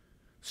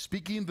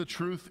 speaking the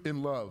truth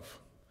in love,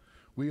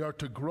 we are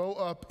to grow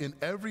up in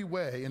every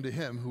way into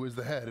him who is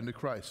the head, into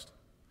Christ,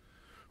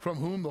 from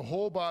whom the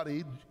whole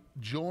body,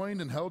 joined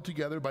and held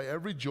together by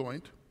every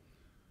joint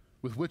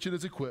with which it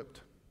is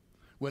equipped,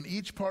 when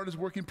each part is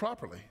working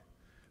properly,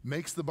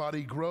 makes the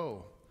body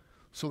grow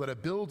so that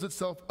it builds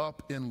itself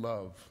up in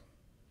love.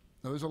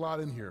 Now there's a lot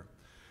in here,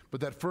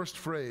 but that first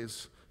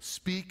phrase,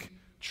 speak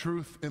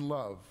truth in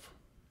love,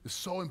 is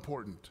so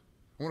important.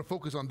 I want to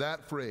focus on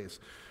that phrase.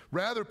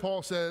 Rather,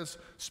 Paul says,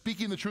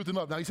 speaking the truth in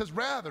love. Now he says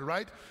rather,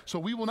 right? So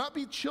we will not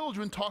be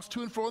children tossed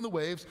to and fro in the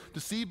waves,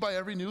 deceived by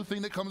every new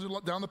thing that comes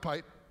down the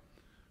pipe.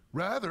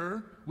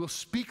 Rather, we'll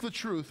speak the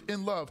truth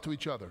in love to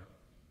each other.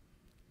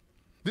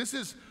 This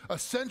is a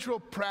central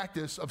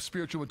practice of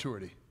spiritual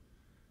maturity,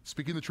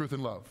 speaking the truth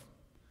in love.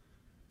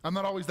 I'm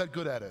not always that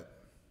good at it.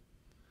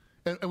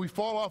 And we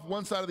fall off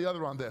one side or the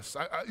other on this.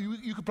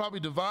 You could probably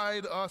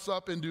divide us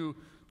up into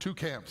two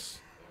camps.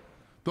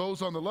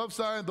 Those on the love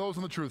side, those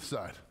on the truth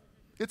side.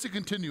 It's a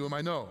continuum,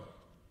 I know.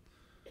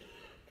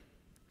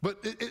 But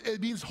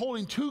it means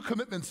holding two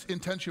commitments in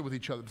tension with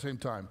each other at the same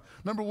time.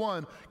 Number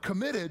one,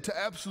 committed to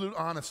absolute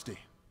honesty,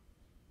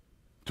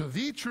 to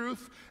the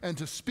truth and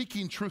to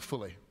speaking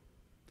truthfully.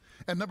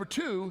 And number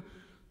two,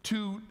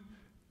 to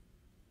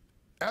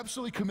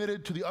absolutely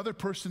committed to the other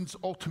person's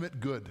ultimate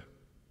good.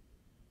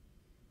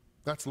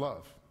 That's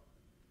love.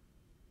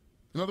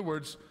 In other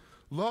words,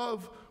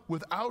 love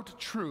without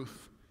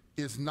truth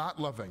is not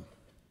loving.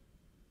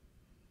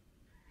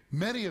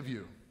 Many of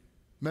you,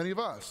 many of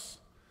us,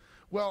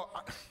 well,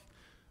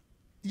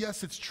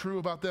 yes, it's true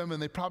about them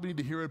and they probably need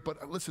to hear it,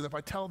 but listen, if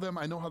I tell them,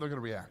 I know how they're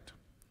going to react.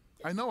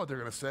 I know what they're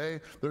going to say.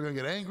 They're going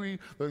to get angry,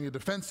 they're going to get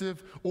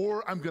defensive,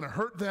 or I'm going to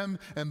hurt them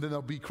and then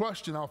they'll be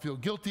crushed and I'll feel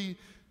guilty.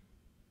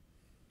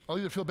 I'll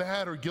either feel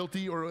bad or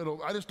guilty,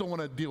 or I just don't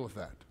want to deal with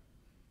that.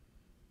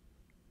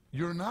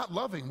 You're not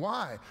loving.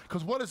 Why?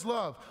 Because what is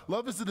love?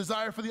 Love is the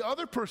desire for the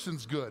other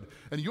person's good.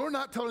 And you're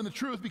not telling the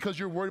truth because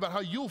you're worried about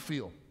how you'll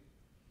feel.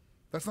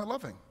 That's not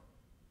loving.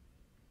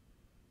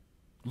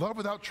 Love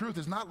without truth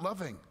is not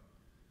loving.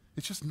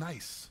 It's just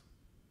nice.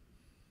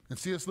 And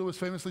C.S. Lewis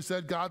famously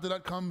said, God did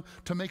not come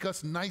to make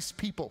us nice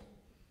people,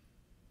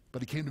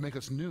 but he came to make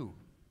us new.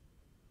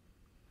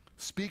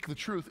 Speak the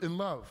truth in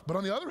love. But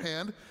on the other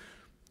hand,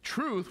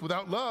 truth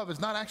without love is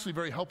not actually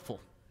very helpful.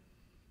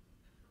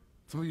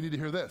 Some of you need to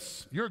hear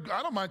this.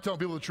 I don't mind telling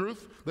people the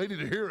truth. They need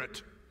to hear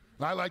it.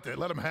 And I like that.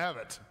 Let them have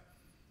it.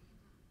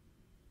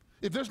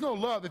 If there's no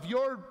love, if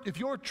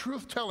your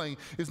truth telling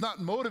is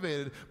not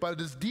motivated by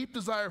this deep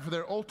desire for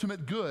their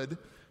ultimate good,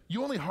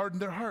 you only harden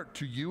their heart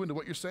to you and to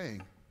what you're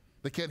saying.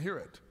 They can't hear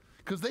it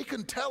because they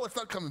can tell it's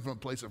not coming from a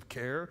place of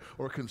care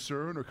or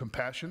concern or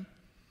compassion.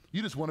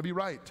 You just want to be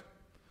right.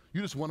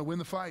 You just want to win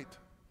the fight.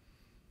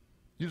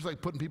 You just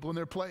like putting people in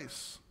their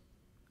place.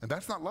 And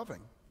that's not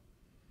loving.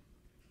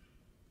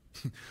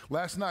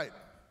 Last night,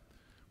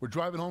 we're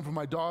driving home from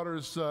my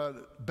daughter's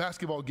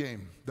basketball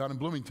game down in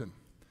Bloomington.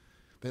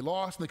 They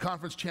lost in the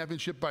conference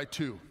championship by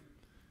 2.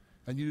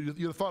 And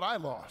you'd thought I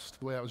lost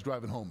the way I was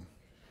driving home.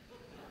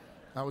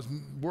 I was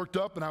worked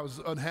up and I was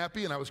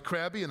unhappy and I was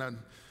crabby and I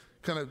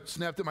kind of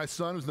snapped at my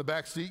son who's in the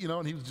back seat,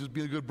 and he was just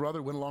being a good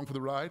brother, went along for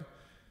the ride.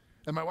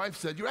 And my wife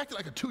said, "You're acting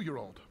like a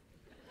 2-year-old.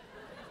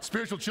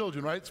 Spiritual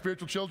children, right?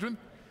 Spiritual children.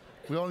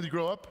 We all need to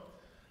grow up.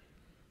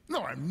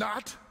 No, I'm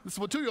not. This is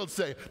what 2-year-olds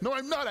say. No,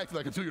 I'm not acting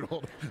like a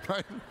 2-year-old.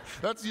 Right?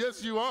 That's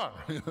yes, you are.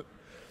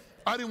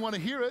 I didn't want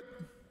to hear it.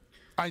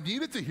 I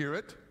needed to hear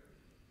it.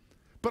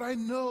 But I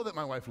know that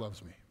my wife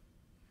loves me.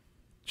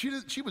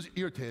 She was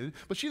irritated,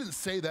 but she didn't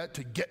say that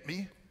to get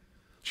me.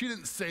 She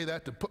didn't say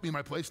that to put me in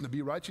my place and to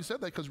be right. She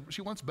said that because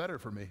she wants better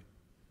for me.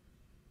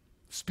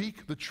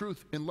 Speak the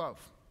truth in love.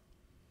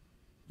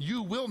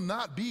 You will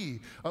not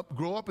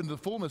grow up into the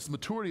fullness and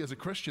maturity as a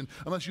Christian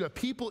unless you have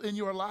people in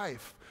your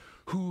life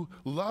who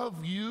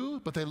love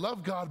you, but they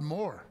love God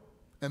more.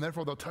 And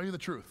therefore, they'll tell you the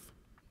truth.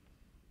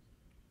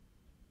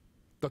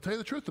 They'll tell you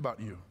the truth about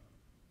you.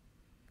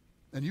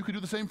 And you can do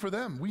the same for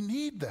them. We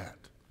need that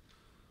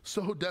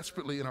so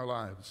desperately in our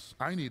lives.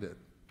 I need it.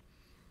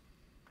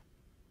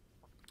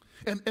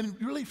 And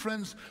really,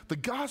 friends, the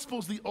gospel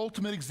is the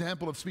ultimate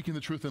example of speaking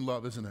the truth in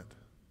love, isn't it?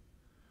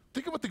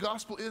 Think of what the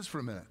gospel is for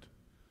a minute.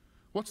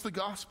 What's the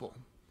gospel?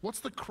 What's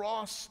the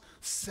cross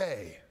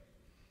say?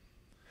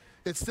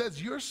 It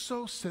says you're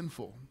so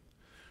sinful,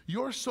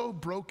 you're so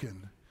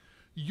broken,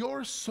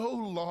 you're so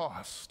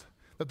lost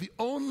that the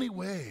only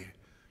way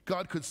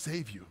God could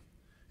save you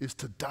is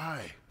to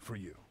die for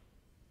you.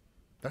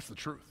 That's the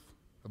truth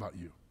about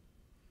you.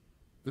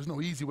 There's no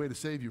easy way to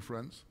save you,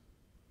 friends,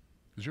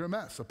 because you're a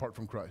mess apart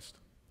from Christ,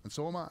 and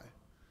so am I.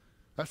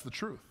 That's the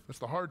truth. That's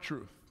the hard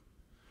truth.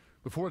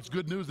 Before it's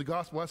good news, the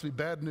gospel has to be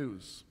bad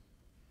news.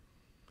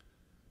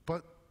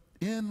 But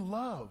in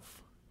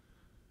love,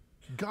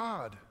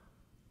 God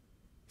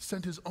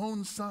sent his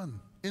own Son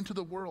into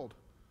the world,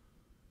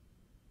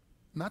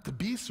 not to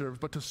be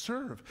served, but to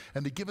serve,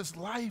 and to give his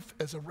life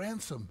as a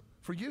ransom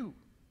for you.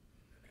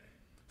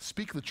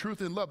 Speak the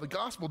truth in love. The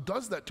gospel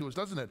does that to us,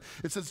 doesn't it?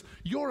 It says,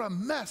 you're a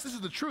mess. This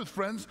is the truth,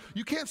 friends.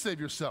 You can't save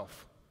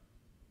yourself.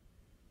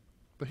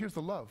 But here's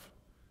the love.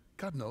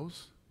 God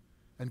knows,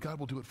 and God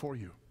will do it for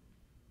you.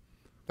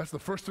 That's the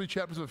first 3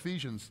 chapters of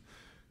Ephesians,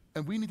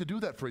 and we need to do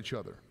that for each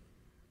other.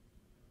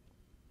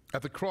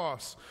 At the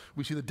cross,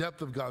 we see the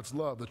depth of God's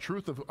love, the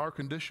truth of our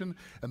condition,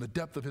 and the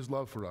depth of his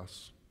love for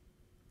us.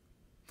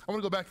 I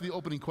want to go back to the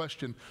opening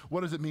question.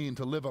 What does it mean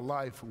to live a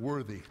life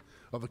worthy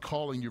of the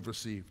calling you've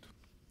received?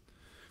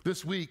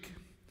 This week,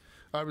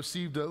 I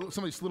received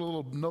somebody slid a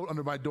little note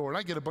under my door, and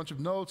I get a bunch of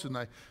notes, and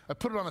I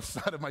put it on the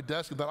side of my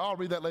desk and thought, I'll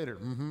read that later.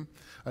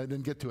 I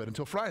didn't get to it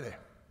until Friday.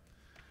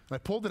 And I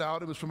pulled it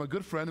out. It was from a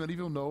good friend, many of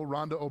you know,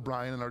 Rhonda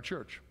O'Brien in our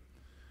church.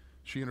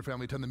 She and her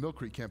family attend the Mill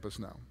Creek campus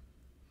now.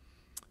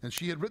 And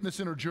she had written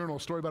this in her journal, a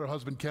story about her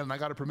husband, Ken, and I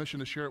got her permission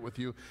to share it with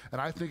you, and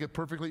I think it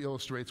perfectly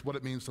illustrates what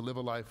it means to live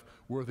a life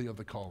worthy of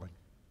the calling.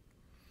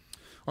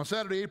 On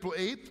Saturday, April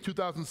 8th,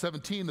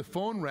 2017, the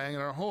phone rang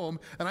in our home,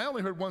 and I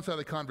only heard one side of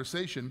the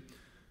conversation.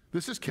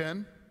 This is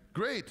Ken.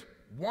 Great.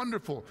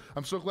 Wonderful.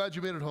 I'm so glad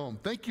you made it home.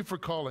 Thank you for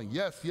calling.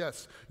 Yes,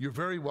 yes, you're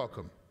very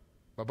welcome.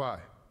 Bye-bye.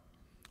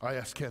 I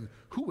asked Ken,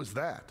 who was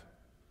that?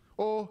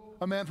 Oh,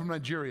 a man from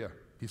Nigeria,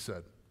 he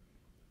said.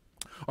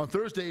 On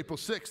Thursday, April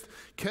 6th,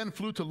 Ken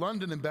flew to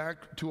London and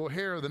back to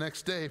O'Hare the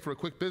next day for a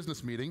quick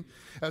business meeting.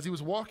 As he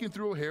was walking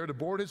through O'Hare to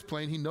board his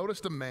plane, he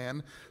noticed a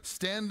man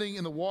standing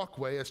in the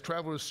walkway as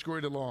travelers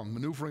scurried along,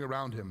 maneuvering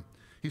around him.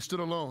 He stood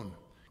alone,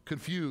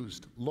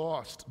 confused,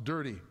 lost,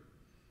 dirty.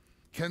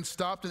 Ken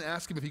stopped and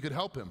asked him if he could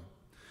help him.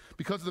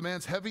 Because of the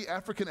man's heavy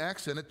African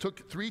accent, it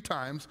took 3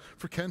 times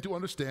for Ken to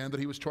understand that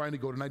he was trying to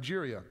go to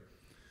Nigeria.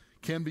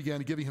 Ken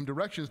began giving him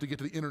directions to get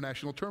to the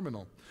international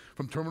terminal.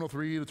 From Terminal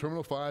 3 to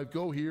Terminal 5,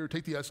 go here,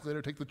 take the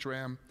escalator, take the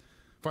tram.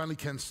 Finally,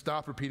 Ken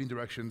stopped repeating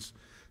directions,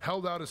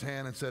 held out his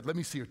hand, and said, "Let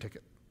me see your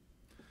ticket."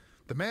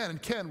 The man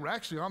and Ken were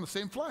actually on the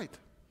same flight.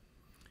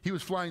 He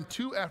was flying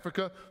to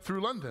Africa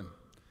through London.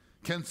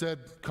 Ken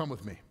said, "Come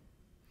with me."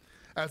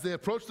 As they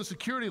approached the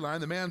security line,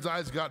 the man's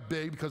eyes got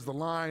big because of the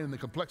line and the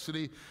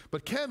complexity,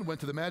 but Ken went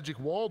to the magic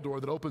wall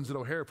door that opens at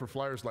O'Hare for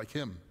flyers like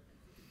him.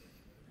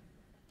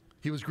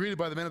 He was greeted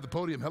by the man at the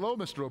podium. "Hello,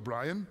 Mr.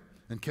 O'Brien."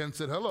 And Ken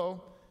said,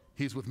 "Hello,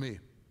 he's with me."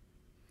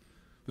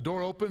 The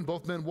door opened,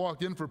 both men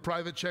walked in for a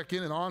private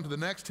check-in and on to the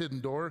next hidden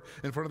door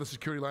in front of the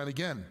security line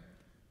again.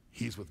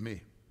 "He's with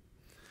me."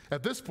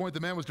 At this point, the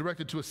man was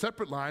directed to a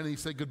separate line, and he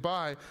said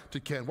goodbye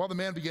to Ken. While the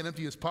man began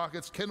emptying his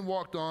pockets, Ken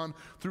walked on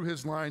through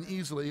his line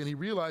easily, and he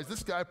realized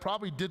this guy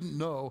probably didn't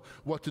know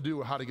what to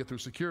do or how to get through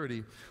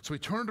security. So he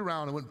turned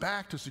around and went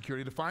back to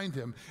security to find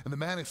him, and the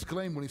man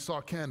exclaimed when he saw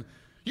Ken,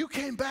 "You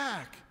came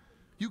back!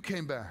 You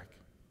came back!"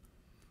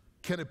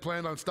 Ken had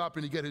planned on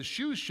stopping to get his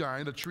shoes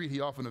shined, a treat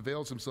he often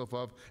avails himself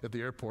of at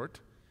the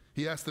airport.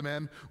 He asked the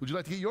man, "Would you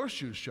like to get your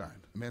shoes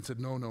shined?" The man said,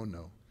 "No, no,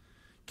 no."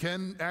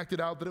 Ken acted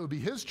out that it would be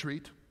his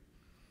treat,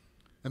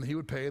 and he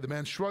would pay. The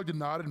man shrugged and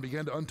nodded and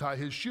began to untie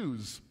his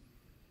shoes.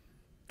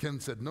 Ken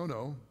said, "No,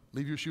 no,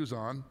 leave your shoes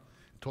on,"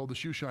 and told the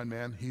shoe shine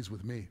man, "He's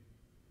with me."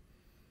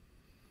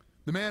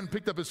 The man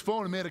picked up his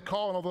phone and made a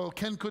call, and although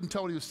Ken couldn't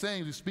tell what he was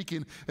saying, he was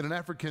speaking in an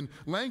African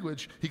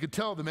language, he could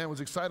tell the man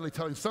was excitedly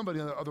telling somebody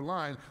on the other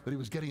line that he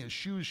was getting his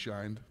shoes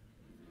shined.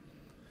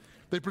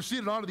 They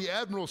proceeded on to the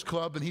Admiral's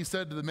Club, and he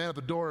said to the man at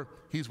the door,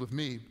 "He's with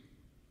me."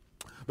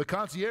 The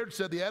concierge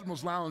said the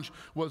Admiral's Lounge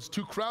was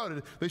too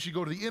crowded. They should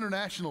go to the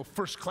International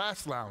First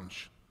Class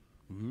Lounge.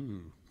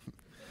 Ooh.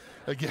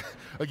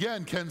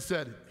 Again, Ken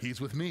said, "He's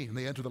with me," and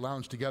they entered the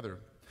lounge together.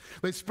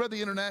 The spread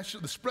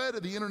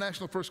of the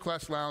International First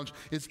Class Lounge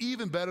is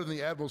even better than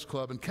the Admiral's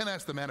Club, and Ken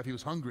asked the man if he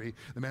was hungry.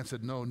 The man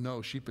said, "No,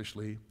 no,"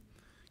 sheepishly.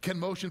 Ken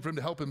motioned for him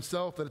to help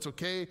himself, that it's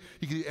okay,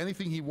 he can eat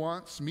anything he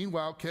wants.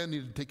 Meanwhile, Ken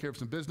needed to take care of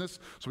some business,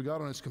 so he got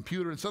on his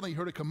computer, and suddenly he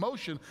heard a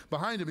commotion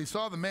behind him. He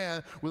saw the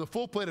man with a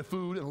full plate of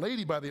food and a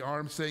lady by the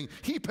arm saying,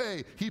 "He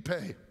pay, he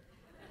pay."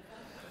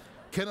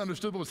 Ken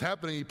understood what was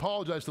happening. He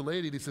apologized to the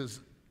lady, and he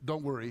says,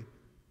 "Don't worry,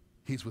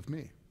 he's with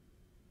me."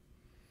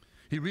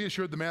 He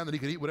reassured the man that he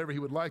could eat whatever he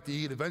would like to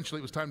eat. Eventually,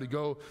 it was time to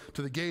go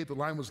to the gate. The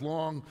line was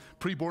long.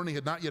 Pre-boarding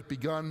had not yet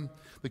begun.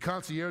 The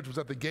concierge was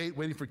at the gate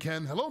waiting for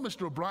Ken. "Hello,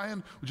 Mr.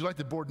 O'Brien. Would you like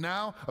to board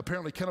now?"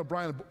 Apparently, Ken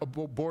O'Brien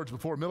boards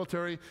before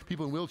military,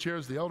 people in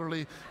wheelchairs, the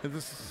elderly.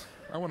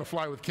 I want to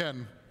fly with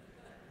Ken.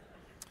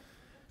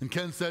 And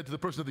Ken said to the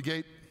person at the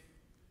gate,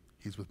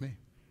 "He's with me."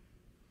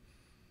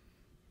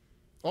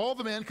 All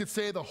the man could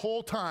say the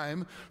whole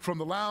time, from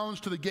the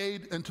lounge to the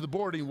gate and to the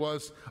boarding,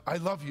 was, "I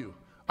love you.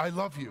 I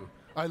love you.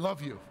 I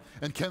love you."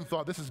 And Ken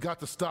thought, this has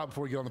got to stop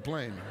before we get on the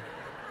plane.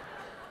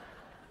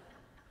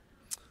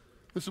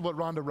 This is what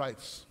Rhonda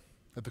writes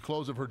at the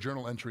close of her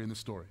journal entry in this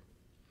story.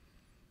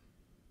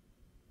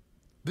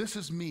 "This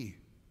is me.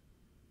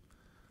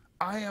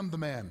 I am the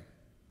man.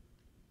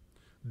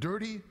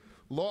 Dirty,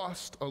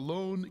 lost,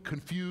 alone,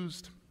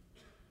 confused.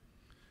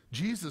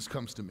 Jesus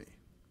comes to me.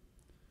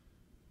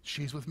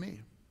 She's with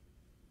me.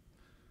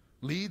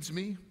 Leads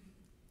me,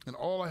 and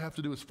all I have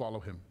to do is follow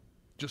him.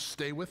 Just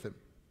stay with him.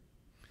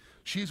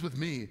 She's with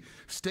me,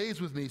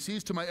 stays with me,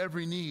 sees to my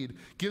every need,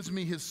 gives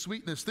me his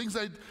sweetness, things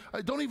I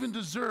don't even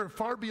deserve,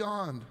 far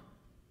beyond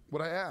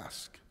what I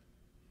ask.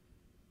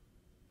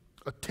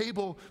 A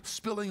table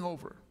spilling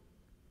over.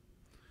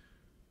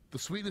 The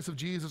sweetness of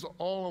Jesus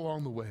all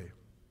along the way.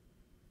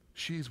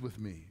 She's with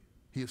me.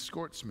 He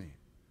escorts me.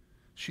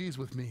 She's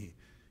with me.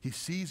 He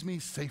sees me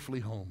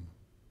safely home.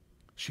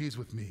 She's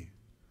with me.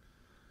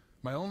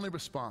 My only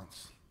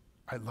response,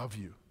 I love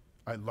you.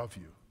 I love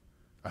you.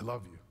 I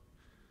love you."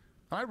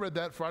 I read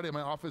that Friday in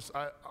my office.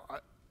 I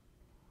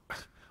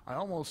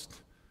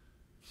almost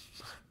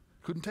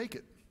couldn't take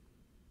it.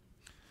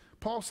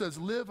 Paul says,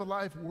 live a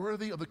life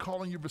worthy of the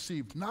calling you've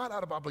received, not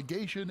out of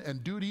obligation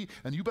and duty,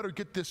 and you better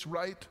get this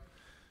right.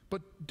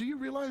 But do you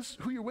realize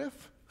who you're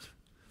with?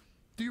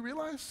 Do you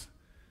realize?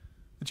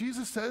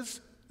 Jesus says,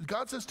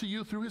 God says to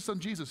you through his son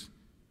Jesus,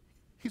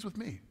 he's with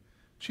me.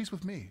 She's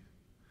with me.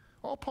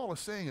 All Paul is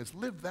saying is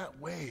live that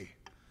way.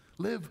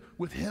 Live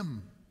with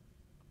him.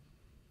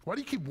 Why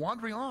do you keep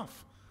wandering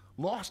off?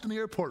 Lost in the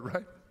airport,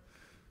 right?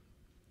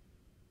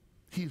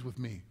 He's with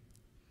me.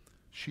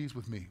 She's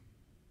with me.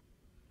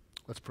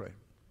 Let's pray.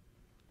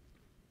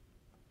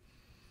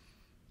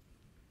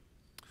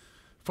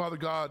 Father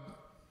God,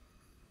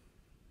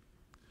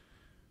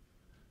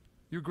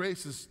 your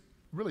grace is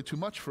really too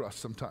much for us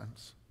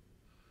sometimes.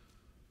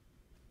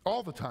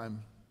 All the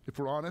time, if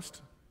we're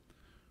honest,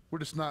 we're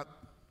just not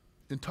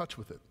in touch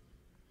with it.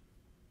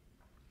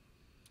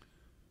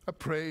 I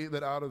pray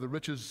that out of the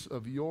riches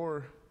of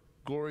your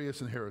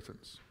glorious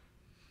inheritance,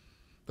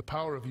 the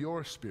power of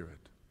your Spirit,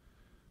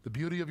 the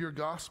beauty of your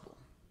gospel,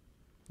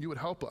 you would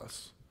help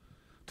us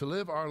to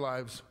live our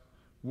lives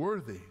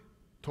worthy,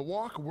 to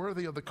walk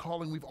worthy of the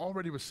calling we've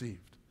already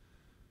received,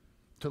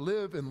 to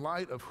live in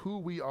light of who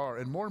we are,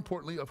 and more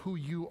importantly, of who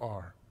you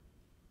are.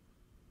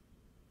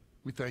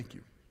 We thank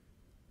you.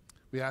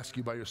 We ask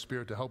you by your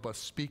Spirit to help us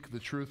speak the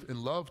truth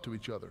in love to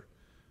each other,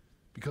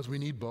 because we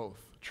need both,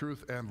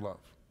 truth and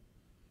love.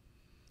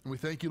 And we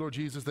thank you, Lord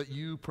Jesus, that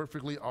you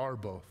perfectly are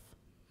both.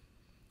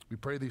 We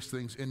pray these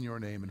things in your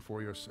name and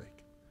for your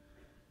sake.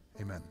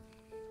 Amen.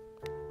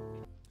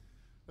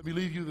 Let me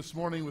leave you this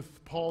morning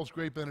with Paul's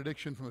great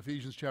benediction from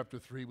Ephesians chapter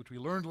 3, which we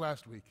learned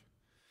last week.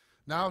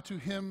 Now to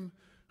him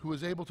who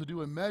is able to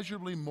do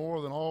immeasurably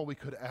more than all we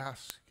could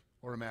ask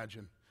or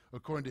imagine,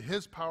 according to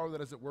his power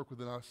that is at work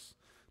within us,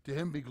 to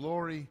him be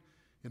glory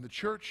in the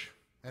church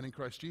and in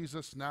Christ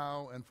Jesus,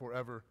 now and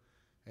forever.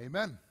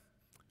 Amen.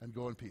 And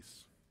go in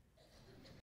peace.